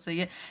حتی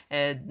واسه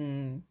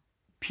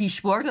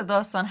پیشبرد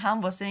داستان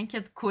هم واسه این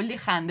که کلی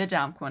خنده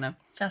جمع کنه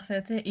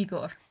شخصیت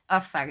ایگور.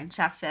 آفرین،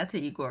 شخصیت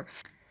ایگور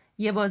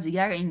یه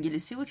بازیگر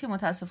انگلیسی بود که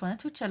متاسفانه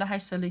تو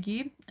 48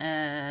 سالگی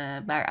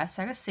بر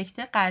اثر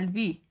سکته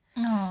قلبی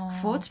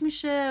فوت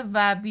میشه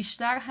و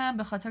بیشتر هم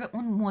به خاطر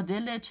اون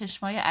مدل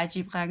چشمای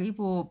عجیب غریب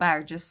و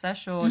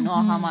برجستش و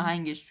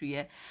ناهماهنگش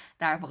توی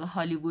در واقع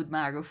هالیوود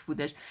معروف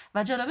بودش.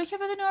 و جالبه که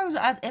بدونی آرزو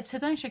از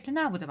ابتدا این شکلی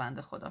نبوده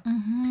بنده خدا.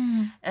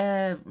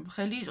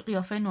 خیلی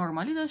قیافه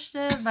نرمالی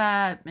داشته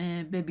و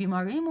به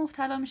بیماری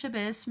مبتلا میشه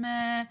به اسم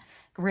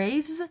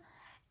گریوز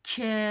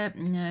که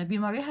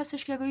بیماری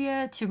هستش که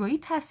روی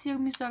تیروئید تاثیر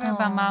میذاره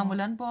و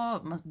معمولا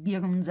با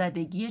بیرون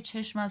زدگی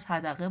چشم از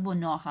حدقه و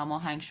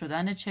ناهماهنگ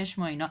شدن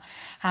چشم و اینا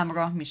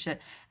همراه میشه.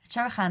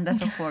 چرا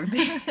خندت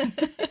خوردی؟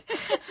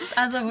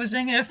 از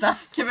آبوشن گرفتم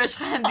که بهش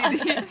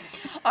خندیدی.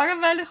 آره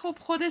ولی خب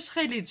خودش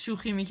خیلی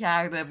شوخی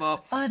میکرده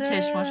با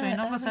چشماش و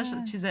اینا، واسه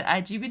چیز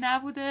عجیبی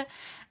نبوده.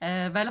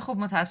 ولی خب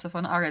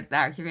متاسفانه آره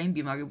درگیر این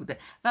بیماری بوده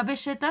و به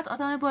شدت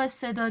آدم با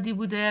استعدادی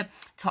بوده.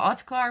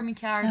 تئاتر کار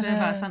میکرده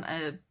و اصلا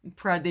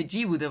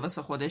پرادیجی بوده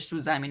واسه خودش تو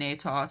زمینه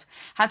تئاتر.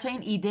 حتی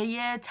این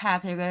ایده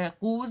تغییر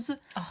قوز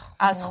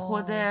از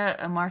خود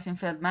مارتین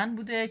فلدمن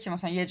بوده که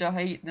مثلا یه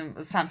جاهایی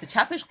سمت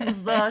چپش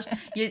قوز داشت،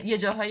 یه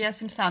جاهایی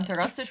از سمت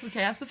راستش بود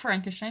که حتی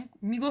فرانکشتاین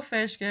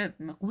میگفتش که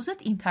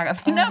قوزت این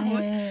طرفی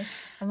نبود.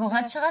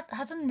 واقعا چقدر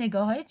حتی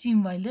نگاه‌های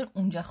جین وایلر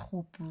اونجا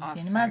خوب بود.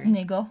 یعنی من از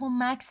نگاه و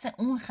مکس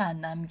اون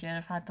خندم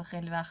میگرفت حتی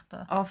خیلی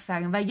وقتا.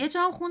 آفرین. و یه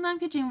جا هم خوندم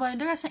که جین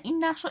وایلر اصلا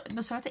این نقش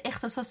به صورت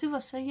اختصاصی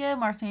واسه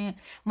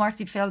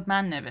مارتی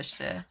فلدمن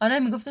نوشته. آره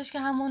میگفتش که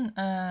همون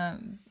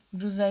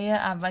روزای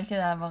اول که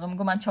در واقع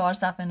میگم من 4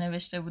 صفحه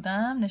نوشته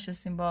بودم،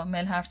 نشستیم با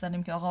مل حرف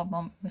زدیم که آقا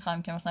ما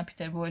میخوایم که مثلا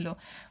پیتر بویل و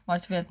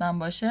مارتی فلدمن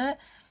باشه.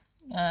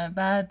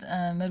 بعد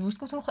مل بروکس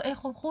گفت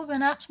خب خوب به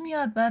نقش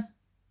میاد. بعد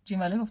جین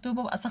وایلر گفت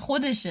بابا اصلا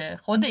خودشه،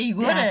 خود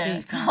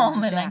ایگوره،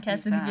 کاملا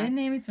کسی دیگه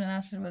نمیتونه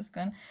نقش رو بازی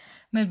کنه.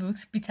 مل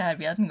بروکس بی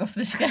تربیت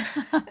میگفتش که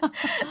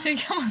توی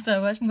که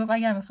مصاحبهش میگفت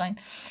اگر میخواین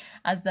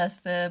از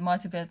دست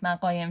مارتی فلدمن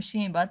قایم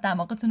شین باید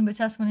دماغتون رو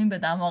بچسبونین به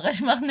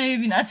دماغش، وقت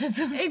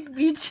نمیبینتتون. ای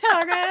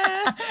بیچاره.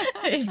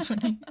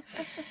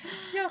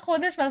 یا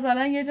خودش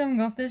مثلا یه جا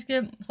میگفتش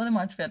که خود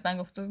مارتی فلدمن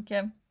گفته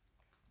که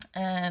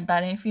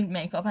برای این فیلم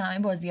میکاپ همه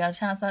بازیگر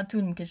چند ساعت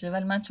طول میکشه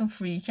ولی من چون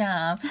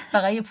فریکم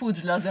فقط یه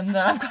پودر لازم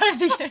دارم، کار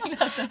دیگه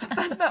لازم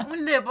ندارم. و اون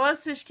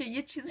لباسش که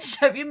یه چیزی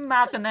شبیه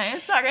مقنعه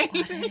سر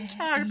این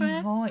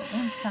میکرده. وای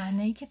اون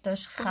صحنه‌ای که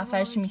داشت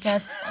خفش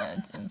میکرد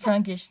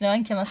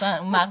فرانکشتاین که مثلا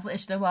اون مغز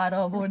اشتباه رو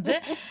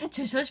آورده،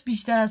 چشاش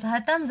بیشتر از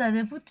حدم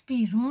زده بود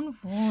بیرون.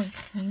 وای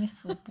خیلی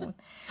خوب بود.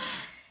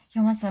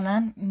 یا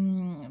مثلا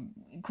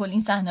کل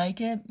این صحنه‌ای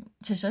که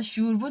چشاش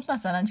شور بود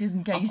مثلا چیز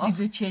می‌کرد یه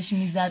چیزو چشم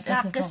می‌زد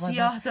سق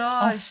سیاه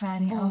داشت.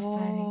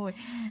 آفرین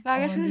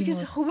برگشت که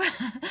چه خوبه.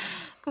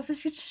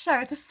 گفتش که چه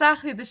شرایط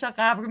سختی داشت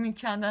قبر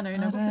میکندن و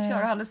اینا. گفتش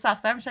آره حالا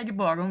سخت‌تر میشه اگه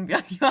بارون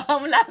بیاد. یا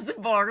همون لحظه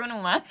بارون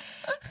اومد.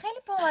 خیلی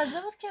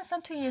بامزه بود که مثلا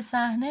توی یه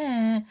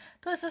صحنه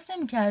تو احساس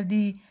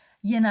نمی‌کردی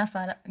یه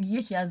نفر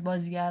یکی از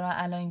بازیگرا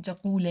الان اینجا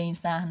قول این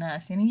صحنه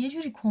است، یعنی یه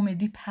جوری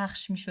کمدی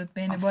پخش میشد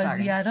بین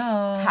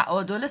بازیگرا،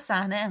 تعادل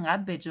صحنه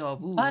انقدر بجا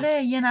بود.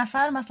 آره یه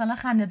نفر مثلا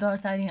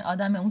خنده‌دارترین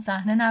آدم اون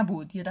صحنه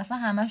نبود، یه دفعه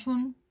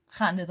همشون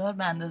خنده‌دار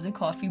به اندازه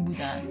کافی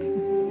بودن.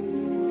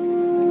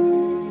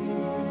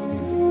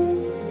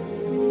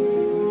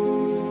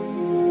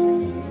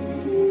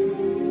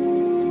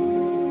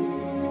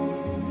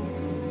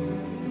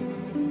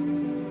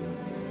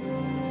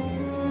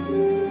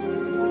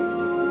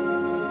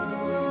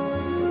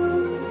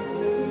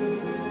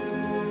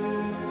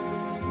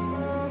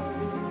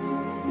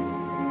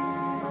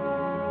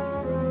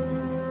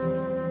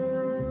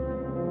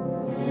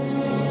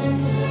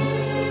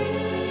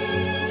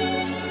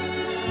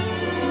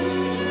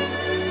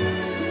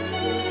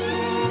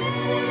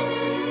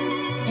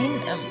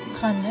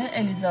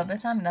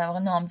 الیزابت هم در واقع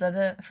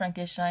نامزد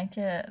فرانکشتاین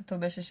که تو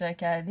بهش اشاره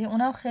کردی،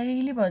 اونم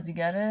خیلی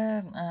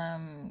بازیگر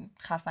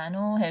خفن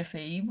و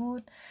حرفه‌ای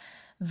بود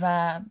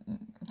و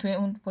توی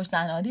اون پشت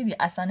صحنه دیدی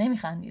اصلا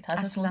نمیخندید،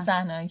 حتی تو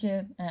صحنه‌ای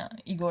که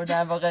ایگور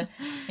در واقع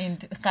این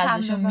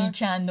قضیه‌شو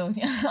میکند و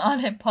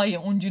آره پای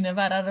اون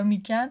جونوره رو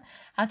میکند،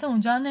 حتی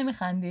اونجا هم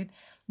نمیخندید.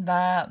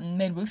 و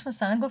مل بروکس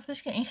مثلا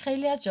گفتش که این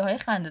خیلی از جاهای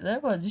خنده‌دار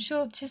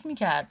بازیشو چیز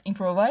میکرد،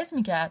 ایمپرووایز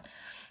میکرد.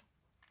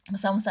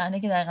 مثلا اون صحنه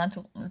که دقیقاً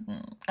تو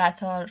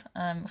قطار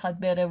میخواد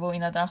بره و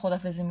اینا دارن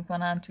خدافظی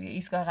میکنن توی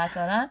ایستگاه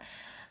قطارن،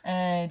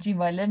 جیم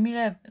وایلر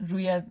میره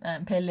روی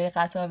پله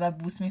قطار و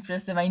بوس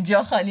میفرسته و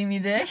اینجا خالی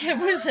میده که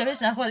بوس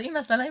بهش نخوره. این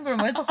مثلا این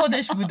پرومایز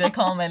خودش بوده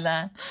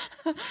کاملا.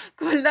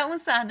 کلا اون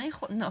صحنه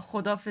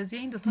خدافظی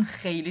این دوتا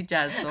خیلی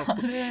جذاب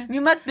بود.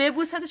 میومد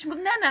ببوسدش میگفت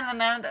نه نه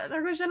نه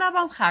نه رژ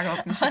لبم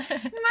خراب میشه،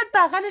 میومد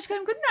بغلش کنه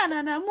میگفت نه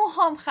نه نه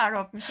موهام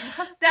خراب میشه،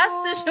 میخواست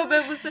دستشو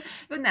ببوسه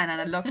گفت نه نه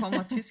نه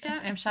لاکامو چیز کردم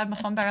امشب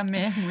میخوام برم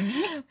مهمونی.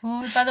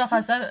 بعد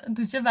آخر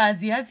تو چه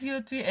وضعیتی و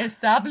توی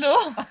استبلو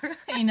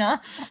اینا.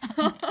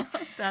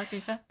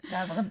 دقیقاً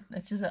در واقع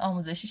چیز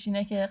آموزشیش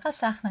اینه که قصد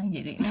سخت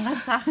نگیرید.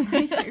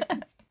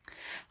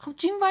 خب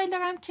جیم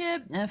وایلر هم که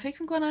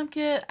فکر میکنم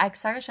که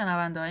اکثر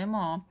شنونده‌های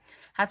ما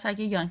حتی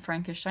اگه یان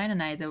فرانکشتاین رو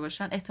ندیده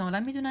باشن احتمالاً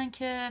میدونن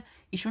که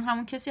ایشون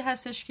همون کسی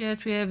هستش که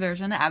توی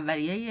ورژن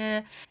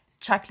اولیه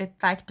چاکلت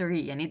فکتوری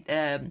یعنی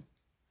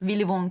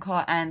ویلی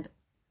وونکا اند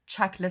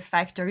چاکلت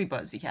فکتوری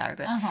بازی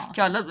کرده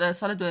که حالا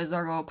سال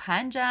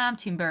 2005 هم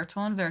تیم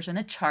برتون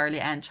ورژن چارلی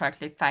اند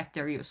چاکلت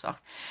فکتوری رو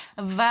ساخت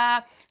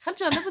و خیلی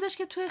جالب بودش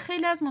که توی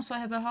خیلی از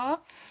مصاحبه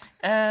ها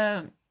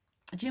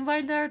جیم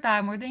وایلدر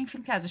در مورد این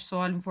فیلم که ازش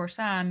سوال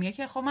میپرسم میگه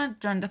که خب من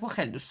جانی دپو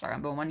خیلی دوست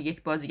دارم، به عنوان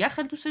یک بازیگر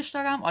خیلی دوستش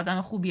دارم،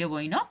 آدم خوبیه و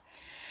اینا،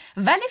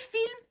 ولی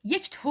فیلم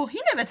یک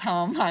توهینه به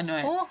تمام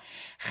معناه.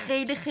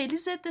 خیلی خیلی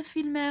ضد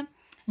فیلمه،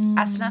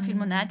 اصلا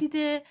فیلمو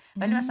ندیده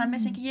ولی مثلا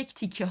مثل اینکه یک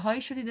تیکه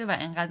هایی شو دیده و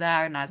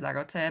انقدر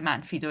نظرات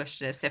منفی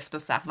داشته، سفت و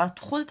سخت، و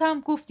خودت هم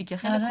گفتی که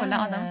خیلی کلا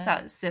آدم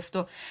سفت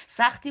و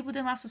سختی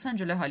بوده مخصوصا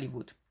جلوی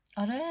هالیوود.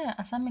 آره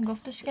اصلا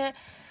میگفتش که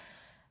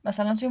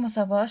مثلا توی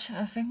مسابقاش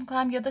فکر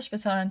میکنم یادش به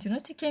تارانتینو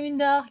تیکه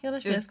مینداخت،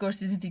 یادش به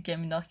اسکورسیزی تیکه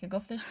مینداخت که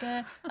گفتش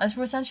که ازش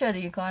پرسن چرا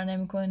دیگه کار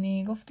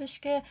نمیکنی، گفتش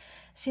که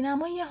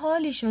سینما یه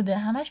حالی شده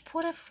همش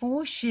پر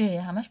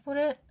فوشه، همش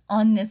پر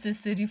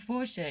unnecessary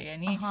فوشه،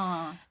 یعنی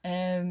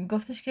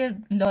گفتش که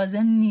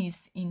لازم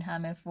نیست این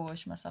همه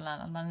فوش،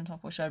 مثلا من نمیتونم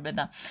فوشا رو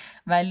بدم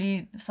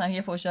ولی مثلا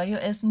یه فوشایی رو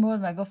اسم برد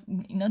و گفت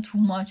اینا تو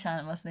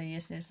ماچن واسه یه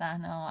سری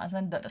صحنه ها،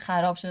 اصلا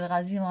خراب شده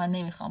قضیه، من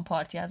نمیخوام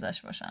پارتی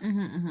ازش باشم.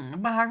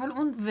 به هر حال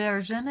اون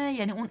ورژن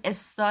یعنی اون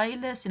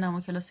استایل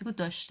سینما کلاسیکو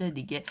داشته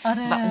دیگه.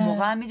 آره. و اون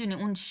موقع هم میدونی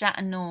اون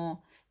شأن و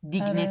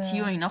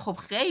دیگنیتی و اینا خب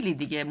خیلی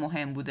دیگه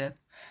مهم بوده.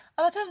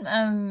 البته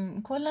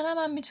کلا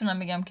من میتونم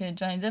بگم که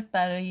جانی دپ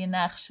برای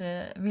نقش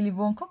ویلی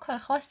وونکا کار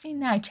خاصی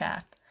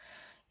نکرد،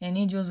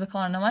 یعنی جزو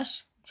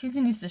کارنامه‌اش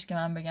چیزی نیستش که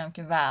من بگم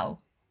که واو.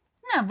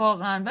 نه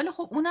واقعا، ولی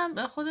خب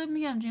اونم خودت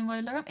میگم جیم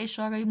وایلر هم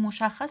اشاره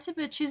مشخصی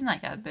به چیز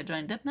نکرد، به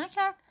جانی دپ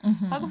نکرد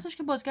و گفتش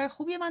که بازیگر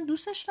خوبیه من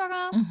دوستش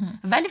دارم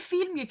ولی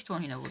فیلم یک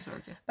توهین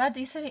بزرگه. بعد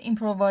این سری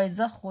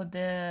ایمپرووایزا خود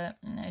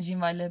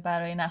جیم وایلر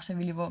برای نقش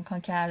ویلی وونکا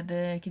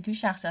کرده که توی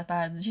شخصیت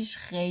پردازیش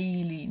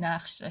خیلی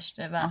نقش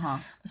داشته و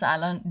مثلا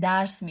الان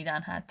درس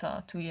میدن حتی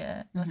توی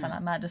مثلا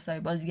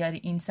مدرسه‌های بازیگری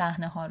این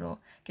صحنه ها رو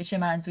که چه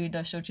منظوری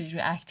داشته و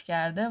چجوری اکت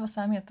کرده،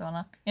 واسه همین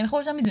احتمالاً یعنی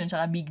خودش هم میدونه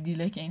چقدر بیگ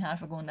دیله که این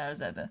حرف گنده رو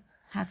زده.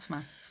 حتما.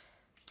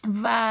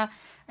 و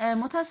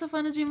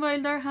متاسفانه جیم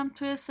وایلدر هم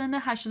توی سن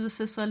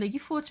 83 سالگی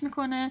فوت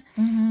میکنه.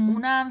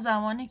 اونم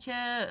زمانی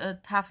که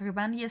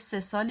تقریبا یه 3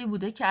 سالی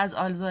بوده که از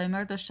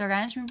آلزایمر داشته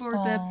رنج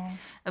میبرده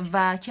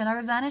و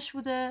کنار زنش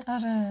بوده.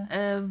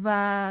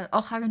 و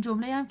آخرین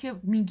جمله هم که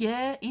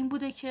میگه این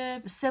بوده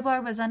که 3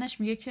 بار به زنش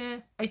میگه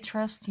که I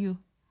trust you.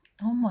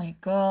 او مای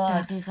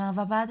گاد. دقیقاً.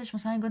 و بعدش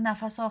مثلا انگار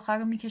نفس آخر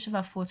رو میکشه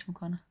و فوت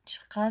میکنه.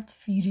 چقدر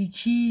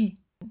فیریکی.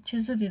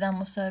 چیز رو دیدم،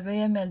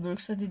 مصاحبه مل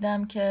بروکس رو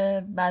دیدم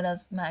که بعد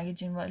از مرگ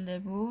جین والدر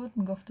بود،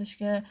 میگفتش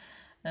که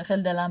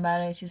خیلی دلم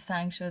برای چیز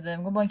تنگ شده.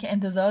 میگه با اینکه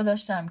انتظار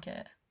داشتم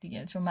که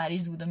دیگه چون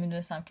مریض بود و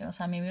میدونستم که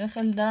مثلا میمیره،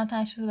 خیلی دلم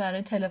تنگ شده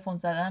برای تلفن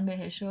زدن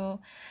بهش و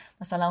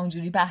مثلا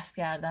اونجوری بحث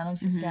کردن و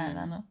چیز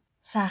کردن و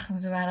سخت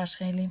بوده براش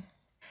خیلی.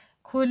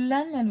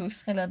 کلا مل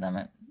بروکس خیلی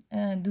آدم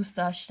دوست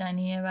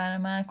داشتنیه برای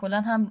من.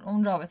 کلا هم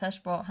اون رابطش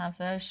با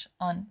همسرش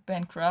آن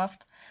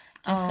بنکرافت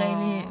که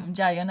خیلی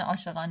جریان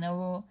عاشقانه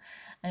و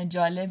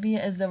جالبی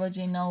ازدواج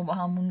اینا و با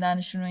هم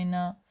موندنشون و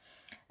اینا،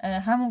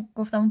 همون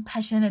گفتم اون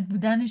پشنت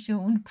بودنش و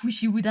اون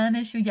پوشی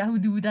بودنش و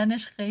یهودی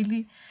بودنش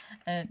خیلی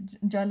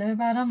جالبه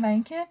برام. و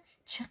اینکه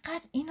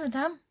چقدر این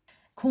آدم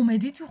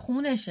کمدی تو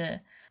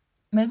خونشه.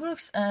 مل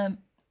بروکس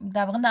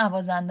در واقع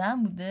نوازنده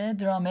هم بوده،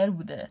 درامر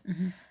بوده.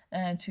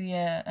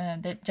 توی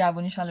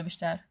جوانیش حالا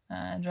بیشتر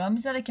درام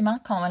میذاره که من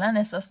کاملا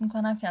احساس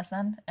میکنم که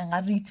اصلا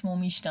انقدر ریتمو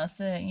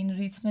میشناسه. این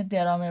ریتم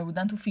درامر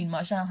بودن تو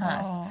فیلماش هم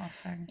هست.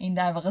 این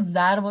در واقع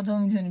ضرب تو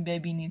میتونی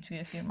ببینی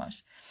توی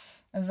فیلماش.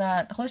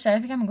 و خود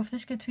شریفی که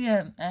میگفتش که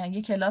توی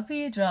یه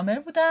کلاپی درامر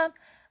بودم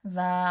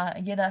و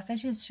یه دفعه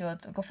چیز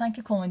شد، گفتن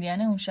که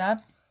کمدین اون شب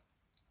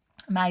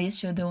مریض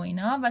شده و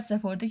اینا و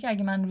سپرده که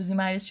اگه من روزی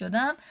مریض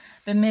شدم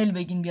به مل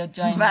بگین بیاد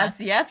جای من.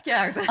 وصیت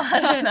کرده.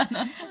 آره.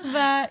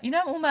 و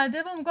اینم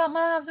اومده و میگم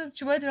من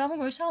چوبای درامو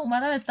گوشم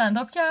اومدم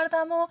استنداپ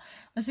کردم و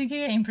مثل اینکه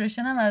یه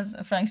ایمپرشنم از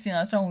فرانک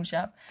سیناترا اون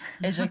شب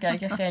اجرا کرد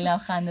که خیلی هم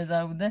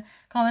خنده‌دار بوده.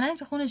 کاملا این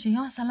تو خونشه.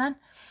 یا مثلا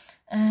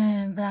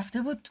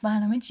رفته بود تو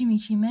برنامه جیمی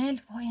کیمل،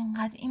 وای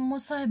اینقدر این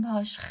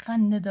مصاحبه‌هاش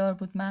خنده‌دار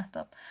بود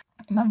مهتاب.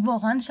 من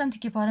واقعا داشتم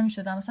تیکه پاره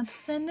می‌شدم. مثلا تو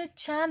سن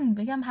چند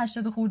بگم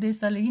 80 خورده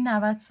سالگی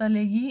 90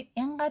 سالگی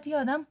اینقدر یه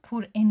آدم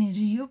پر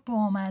انرژی و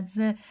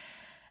بامزه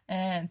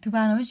تو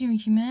برنامه جیمی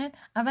کیمل.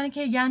 اولی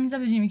که گرم میزد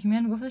به جیمی کیمل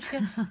میگفتش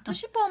که تو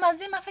چی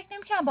بامزه، من فکر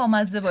نمی‌کردم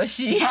بامزه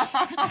باشی.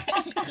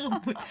 خیلی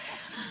خوب بود.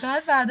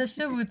 بعد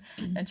برداشته بود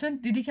چون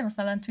دیدی که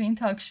مثلا تو این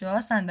تاک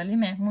شوها صندلی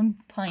مهمون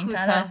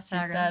پایین‌تر از چیز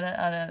داره،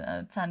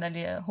 آره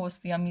صندلی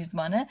هست یا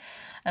میزبانه،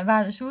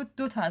 برداشته بود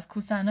 2 تا از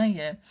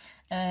کوسنای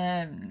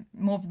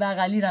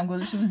بغلی رم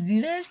گذاشته بود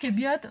زیرش که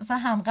بیاد مثلا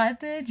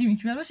همقد جیمی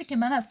کیمل باشه که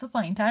من از تو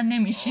پایین‌تر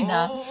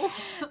نمیشینم.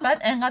 بعد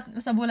انقدر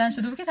مثلا بلند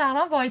شده بود که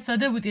تقریبا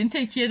وایساده بود، یعنی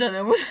تکیه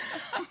داده بود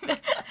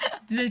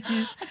به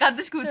چیز.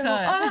 قدش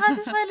کوتاه. آره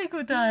قدش خیلی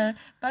کوتاه.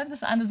 بعد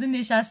مثلا اندازه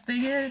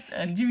نشسته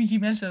جیمی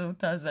کیمل شده بود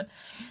تازه.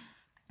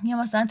 یا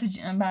مثلا تو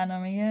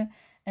برنامه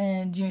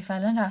جیمی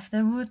فلن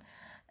رفته بود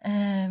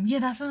یه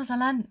دفعه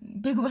مثلا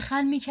بگو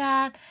بخند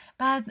میکرد،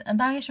 بعد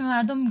برگشت به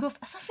مردم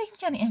میگفت اصلا فکر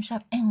میکنی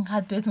امشب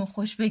انقدر بهتون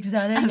خوش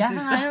بگذره، یا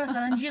همه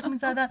مثلا جیغ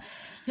میزدن،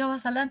 یا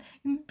مثلا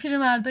این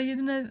پیرمردا یه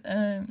دونه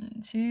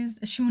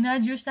چیز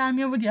شونه جوش در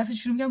میآورد، یا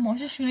شروع میکرد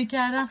ماشه شونه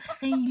کردن.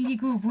 خیلی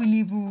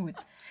گوگولی بود.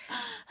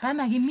 بعد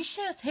مگه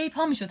میشه هی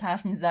پا میشد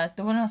حرف میزد،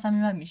 دوباره مثلا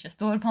میمد میشه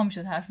دوباره پا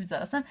میشد حرف میزد.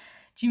 اصلا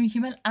جیمی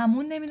کیمل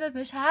امون نمیداد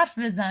بهش حرف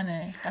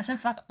بزنه. قشنگ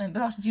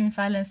ببخشید جیمی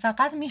فلن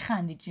فقط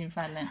میخندید. جیمی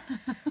فلن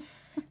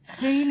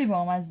خیلی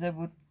بامزه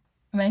بود.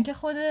 و اینکه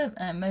خود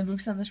مل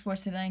بروکس ازش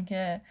پرسیدن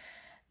که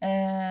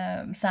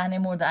صحنه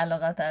مورد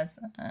علاقت از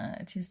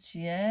چیز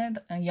چیه،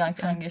 یانگ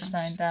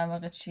فرانکشتاین در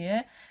واقع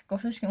چیه،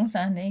 گفتش که اون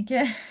صحنه ای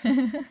که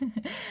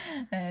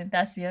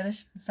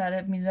دستیارش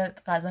سر میز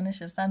غذا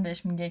نشستن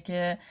بهش میگه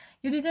که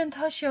you didn't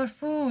touch your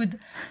food،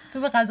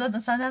 تو به غذا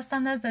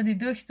دستم نزدی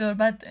دکتر.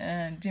 بعد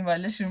جیم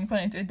والدر شروع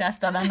میکنه توی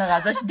دست دادن به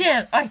غذاش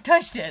there I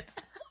touched it.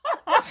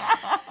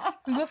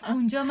 میگفت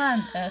اونجا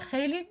من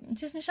خیلی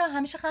چیز میشم،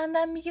 همیشه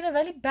خندم میگیره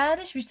ولی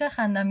بعدش بیشتر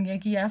خندم میگیره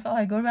که یه دفعه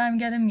آیگور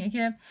برمیگرده میگه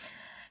که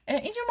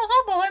اینجور موقع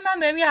بابای من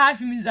بهم یه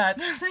حرفی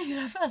میزد،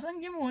 یه دفعه اصلا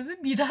یه موضوع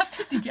بی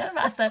ربط دیگر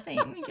وسط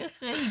این میگه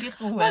خیلی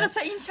خوبه. بعد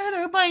اصلا این چرا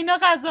داره با اینا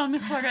غذا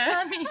میخوره؟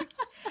 همین.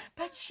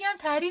 بعد چی هم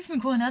تعریف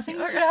میکنه اصلا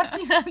هیچ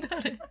ربطی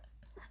نداره.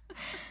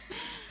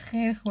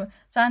 خیلی خوبه.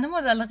 صحنه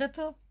مورد علاقه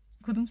تو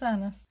کدوم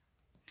صحنه است؟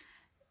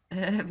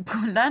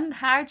 کلا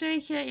هر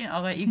جایی که این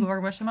آقای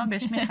ایگور باشه من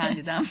بهش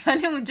میخندیدم،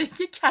 ولی اونجایی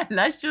که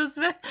کلش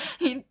جزو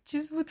این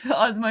چیز بود تو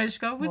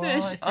آزمایشگاه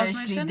بودش،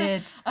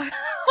 آفرین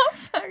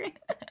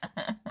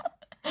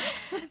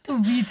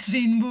تو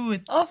ویترین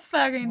بود،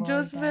 آفرین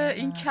جزو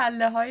این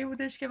کله هایی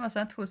بودش که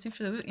مثلا توصیف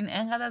شده بود این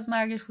انقدر از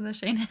مرگش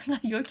گذشته، این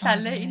انقدر یه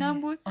کله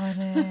اینم بود.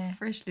 آره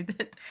فرشلی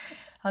دد.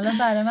 حالا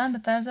برای من به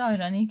طرز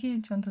آیرانی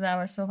که چون تو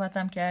درباره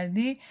صحبتم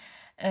کردی،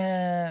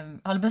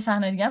 حالا به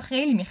صحنه دیگه هم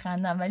خیلی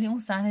میخندم ولی اون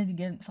صحنه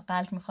دیگه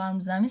غلط میخوام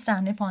زمین،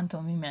 صحنه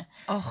پانتومیمه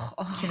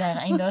که دقیقا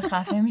این داره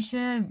خفه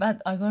میشه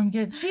بعد آیگور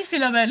میگه چی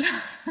سیلابل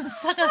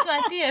سه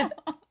قسمتیه.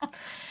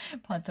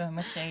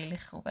 پانتومیم خیلی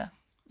خوبه،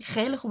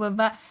 خیلی خوبه.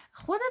 و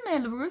خود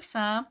مل بروکس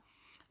هم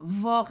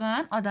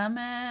واقعا آدم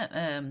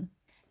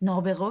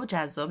نابغه و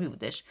جذابی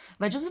بودش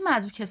و جزو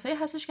معدود کسایی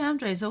هستش که هم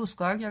جایزه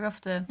اسکار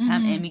گرفته،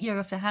 هم امی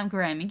گرفته، هم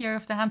گرمی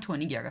گرفته، هم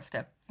تونی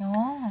گرفته.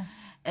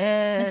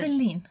 مثل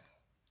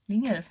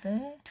لین گرفته؟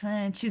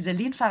 چیز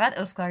لین فقط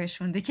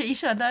اسکارش مونده که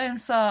ایشالله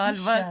امسال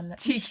با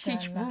تیک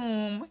تیک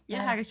بوم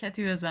یه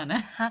حرکتی بزنه.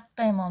 حق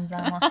امام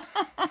زمان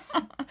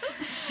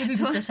که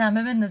 23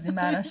 بندازیم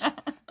براش.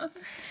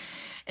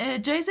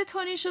 جایزه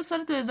تونی شو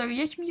سال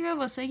 2001 میگیره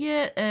واسه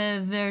یه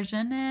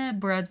ورژن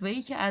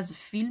برادوی که از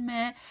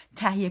فیلم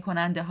تهیه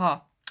کننده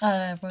ها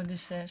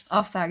پرودیوسرز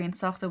آفرین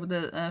ساخته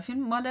بوده.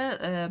 فیلم مال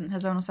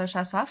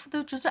 1967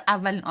 بوده، جزو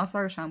اولین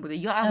آثارش هم بوده،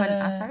 یا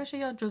اولین اثرشه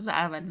یا جزو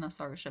اولین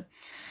آثارشه.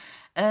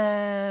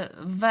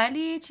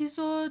 ولی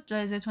چیزو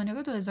جایزه تونی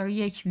رو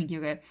 2001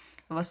 میگیره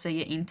واسه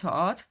این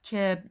تئاتر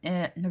که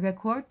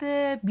رکورد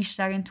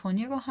بیشترین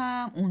تونی رو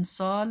هم اون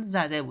سال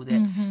زده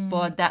بوده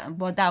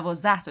با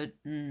 12 تا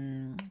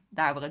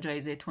در واقع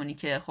جایزه تونی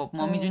که خب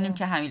ما میدونیم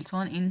که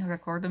همیلتون این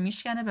رکورد رو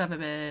میشکنه و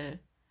به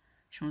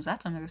 16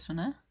 تا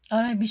میرسونه.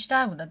 آره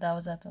بیشتر بوده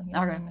 12 تا.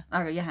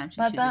 آره یه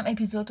همچین چیزی. بعد برم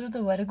اپیزود رو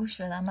دوباره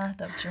گوش بدم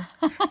مهتاب جون.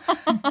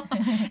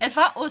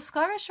 اتفاقا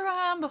اسکارش رو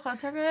هم به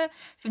خاطر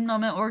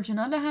فیلمنامه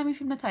اورجینال همین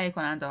فیلم تهیه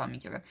کننده ها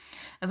میگیره.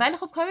 ولی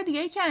خب کار دیگه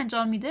ای که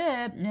انجام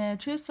میده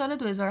توی سال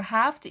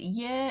 2007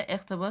 یه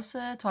اقتباس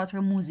تئاتر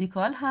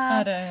موزیکال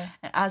هم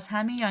از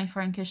همین یانگ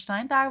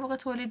فرانکشتاین در واقع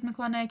تولید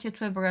میکنه که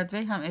توی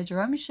برادوی هم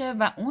اجرا میشه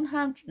و اون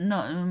هم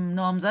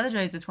نامزد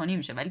جایزه تونی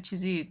میشه ولی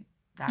چیزی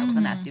در واقع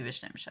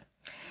نصیبش نمیشه.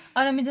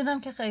 آره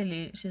میدونم که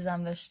خیلی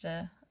چیزام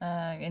داشته،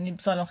 یعنی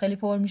سالن خیلی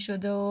پر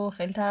میشده و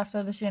خیلی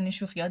طرفدار داشته، یعنی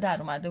شوخی‌ها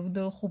در اومده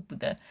بوده و خوب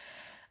بوده.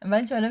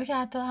 ولی جالبه که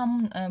حتی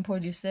همون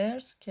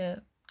پرودیوسرز که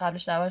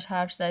قبلش دربارش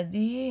حرف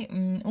زدی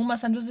اون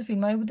مثلا جزو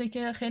فیلمایی بوده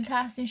که خیلی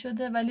تحسین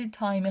شده ولی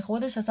تایم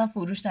خودش اصلا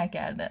فروش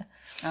نکرده.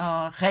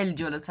 خیلی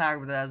جلوتر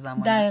بوده از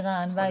زمان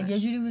دقیقاً و یه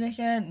جوری بوده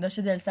که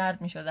داشته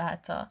دلسرد میشده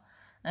حتی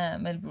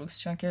مل بروکس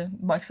چون که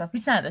باکس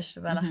آفیس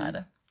نداشته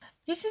بالاخره.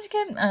 یه چیزی که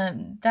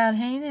در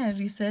حین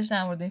ریسرچ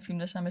در مورد این فیلم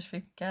داشتم بهش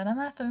فکر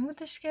کردم حتی این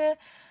بودش که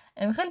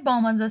خیلی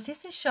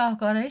بامزه‌ست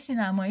شاهکارهای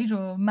سینمایی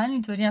رو من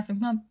اینطوری هم فکر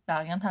می‌کنم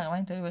بقیه هم تقریبا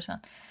اینطوری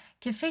باشن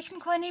که فکر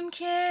می‌کنیم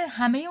که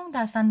همه اون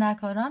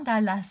دست‌اندرکارا هم در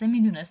لحظه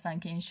میدونستن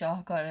که این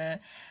شاهکاره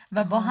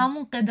و با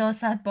همون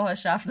قداست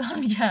باهاش رفتار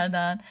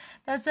می‌کردن،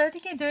 در صورتی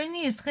که اینطوری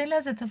نیست. خیلی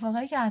از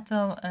اتفاقایی که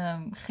حتی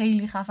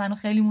خیلی خفن و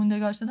خیلی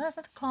موندگار شدن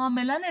اصلا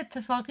کاملا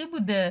اتفاقی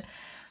بوده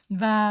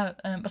و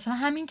مثلا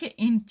همین که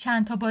این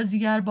چند تا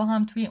بازیگر با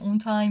هم توی اون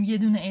تایم یه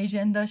دونه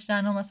ایجنت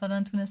داشتن و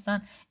مثلا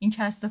تونستن این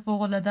کست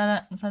فوق‌العاده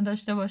رو مثلا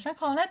داشته باشن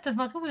کاملا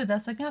اتفاقی بوده.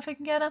 دستا که من فکر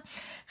می‌کردم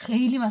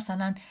خیلی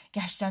مثلا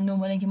گشتن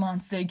دنبال اینکه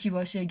مانستر کی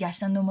باشه،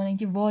 گشتن دنبال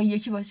اینکه وای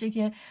یکی باشه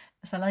که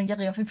مثلا یه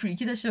قیافه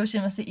فریکی داشته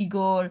باشه مثل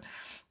ایگور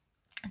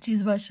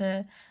چیز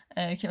باشه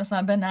که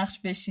مثلا به نقش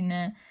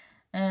بشینه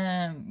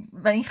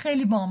و این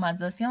خیلی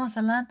بامزه است. یا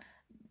مثلا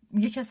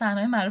یکی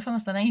صحنه‌های معروف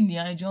مثلا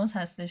ایندیانا جونز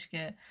هستش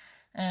که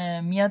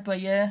میاد با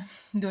یه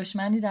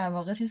دشمنی در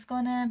واقع چیز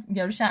کنه،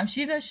 یارو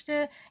شمشیر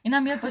داشته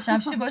اینم میاد با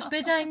شمشیر باش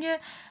بجنگه،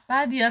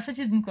 بعد یه دفعه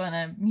چیز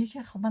میکنه میگه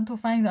که خب من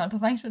تفنگ دارم،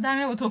 تفنگش رو در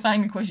میاره با تفنگ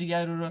میکشه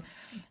یارو رو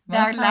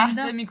در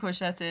لحظه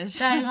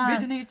میکشتش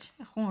بدون هیچ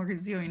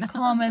خونریزی و اینا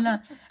کاملا.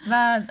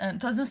 و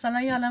تازه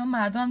مثلا یه عالمه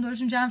مردم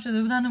دورشون جمع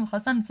شده بودن و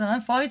میخواستن مثلا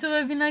فایت رو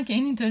ببینن که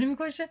این اینطوری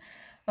میکشه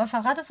و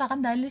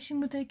فقط دلیلش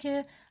این بوده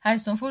که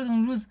هریسون فورد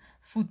اون روز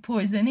فود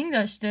پویزنینگ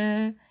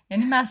داشته،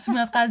 یعنی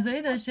مسمومیت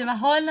غذایی داشته و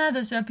حال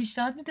نداشته و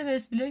پیشنهاد میده به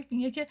اسپیلبرگ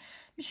میگه که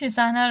میشه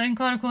صحنه رو این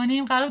کارو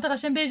کنیم، قرار بود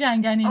قشنگ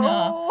بجنگن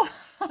اینا.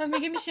 و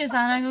میگه میشه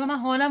صحنه رو، من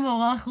حالم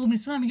واقعا خوب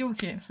نیست. من میگه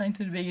اوکی مثلا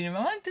اینطوری بگیریم. من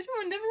اینطوری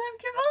مونده بودم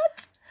که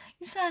وات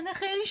این صحنه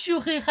خیلی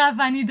شوخی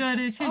خفنی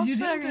داره، چه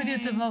جوری اینطوری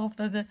اتفاق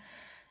افتاده.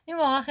 این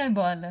واقعا خیلی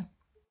باحاله.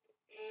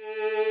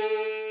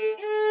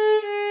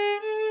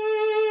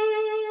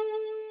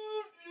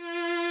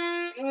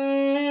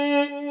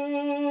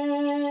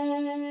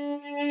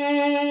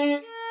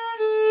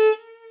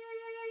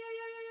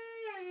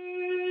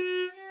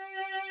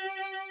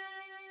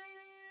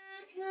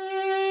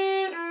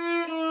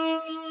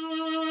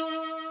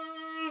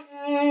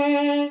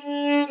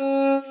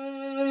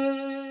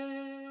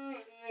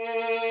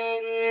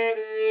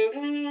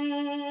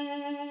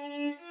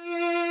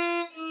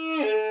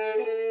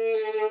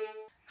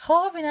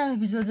 خب اینم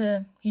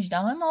اپیزود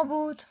 18 ما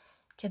بود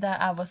که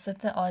در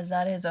اواسط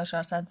آذر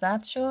 1400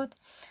 ضبط شد.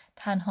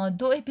 تنها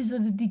 2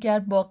 اپیزود دیگر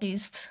باقی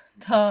است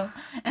تا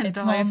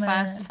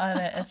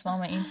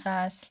اتمام این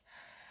فصل.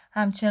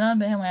 همچنان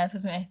به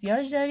حمایتتون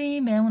احتیاج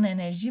داریم، بهمون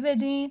انرژی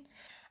بدین.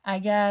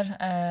 اگر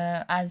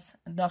از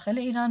داخل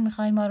ایران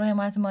میخواین ما رو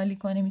حمایت مالی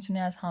کنین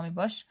میتونید از حامی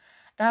باش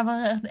در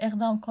واقع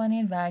اقدام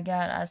کنین و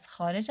اگر از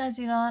خارج از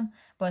ایران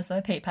با حساب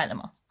پیپل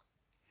ما.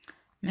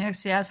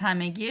 مرسی از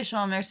همگی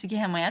شما، مرسی که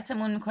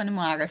حمایتمون میکنین،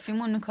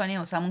 معرفیمون میکنین،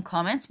 واسمون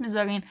کامنت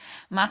میذارین،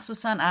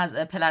 مخصوصا از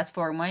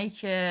پلتفرمایی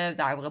که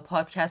در واقع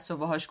پادکست رو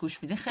باهاش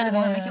گوش میدین. خیلی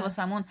مهمه که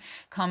واسمون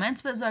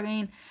کامنت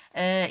بذارین.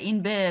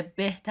 این به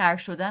بهتر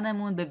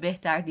شدنمون، به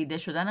بهتر دیده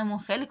شدنمون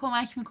خیلی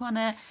کمک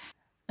میکنه.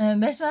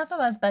 بهش حتی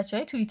از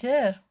بچهای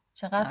توییتر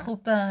چقدر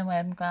خوب دارن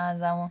حمایت میکنن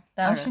ازمون.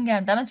 دمشون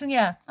گرم. دمتون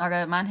گرم.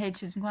 آره من هی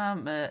چیز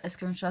میکنم،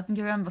 اسکرین شات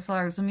میگیرم واسه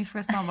آرزو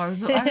میفرستم.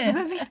 آرزو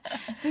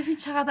ببین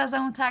چقدر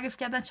ازمون تعریف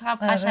کردن،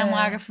 چقدر قشنگ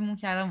معرفیمون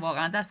کردن.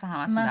 واقعا دست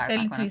همتون درد نکنه. من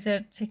خیلی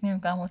توییتر چک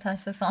نمیکنم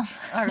متاسفم.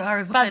 آره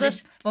آرزو خیلی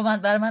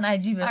برای من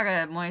عجیبه.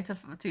 آره محیط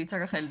توییتر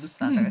رو خیلی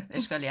دوست نداره،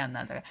 اشکالی هم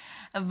نداره.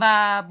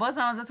 و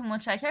بازم ازتون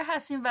متشکرم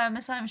هستیم و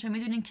مثل همیشه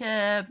میدونین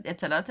که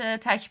اطلاعات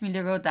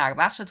تکمیلی رو در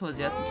بخش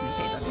توضیحات میتونید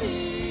پیدا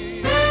کنید.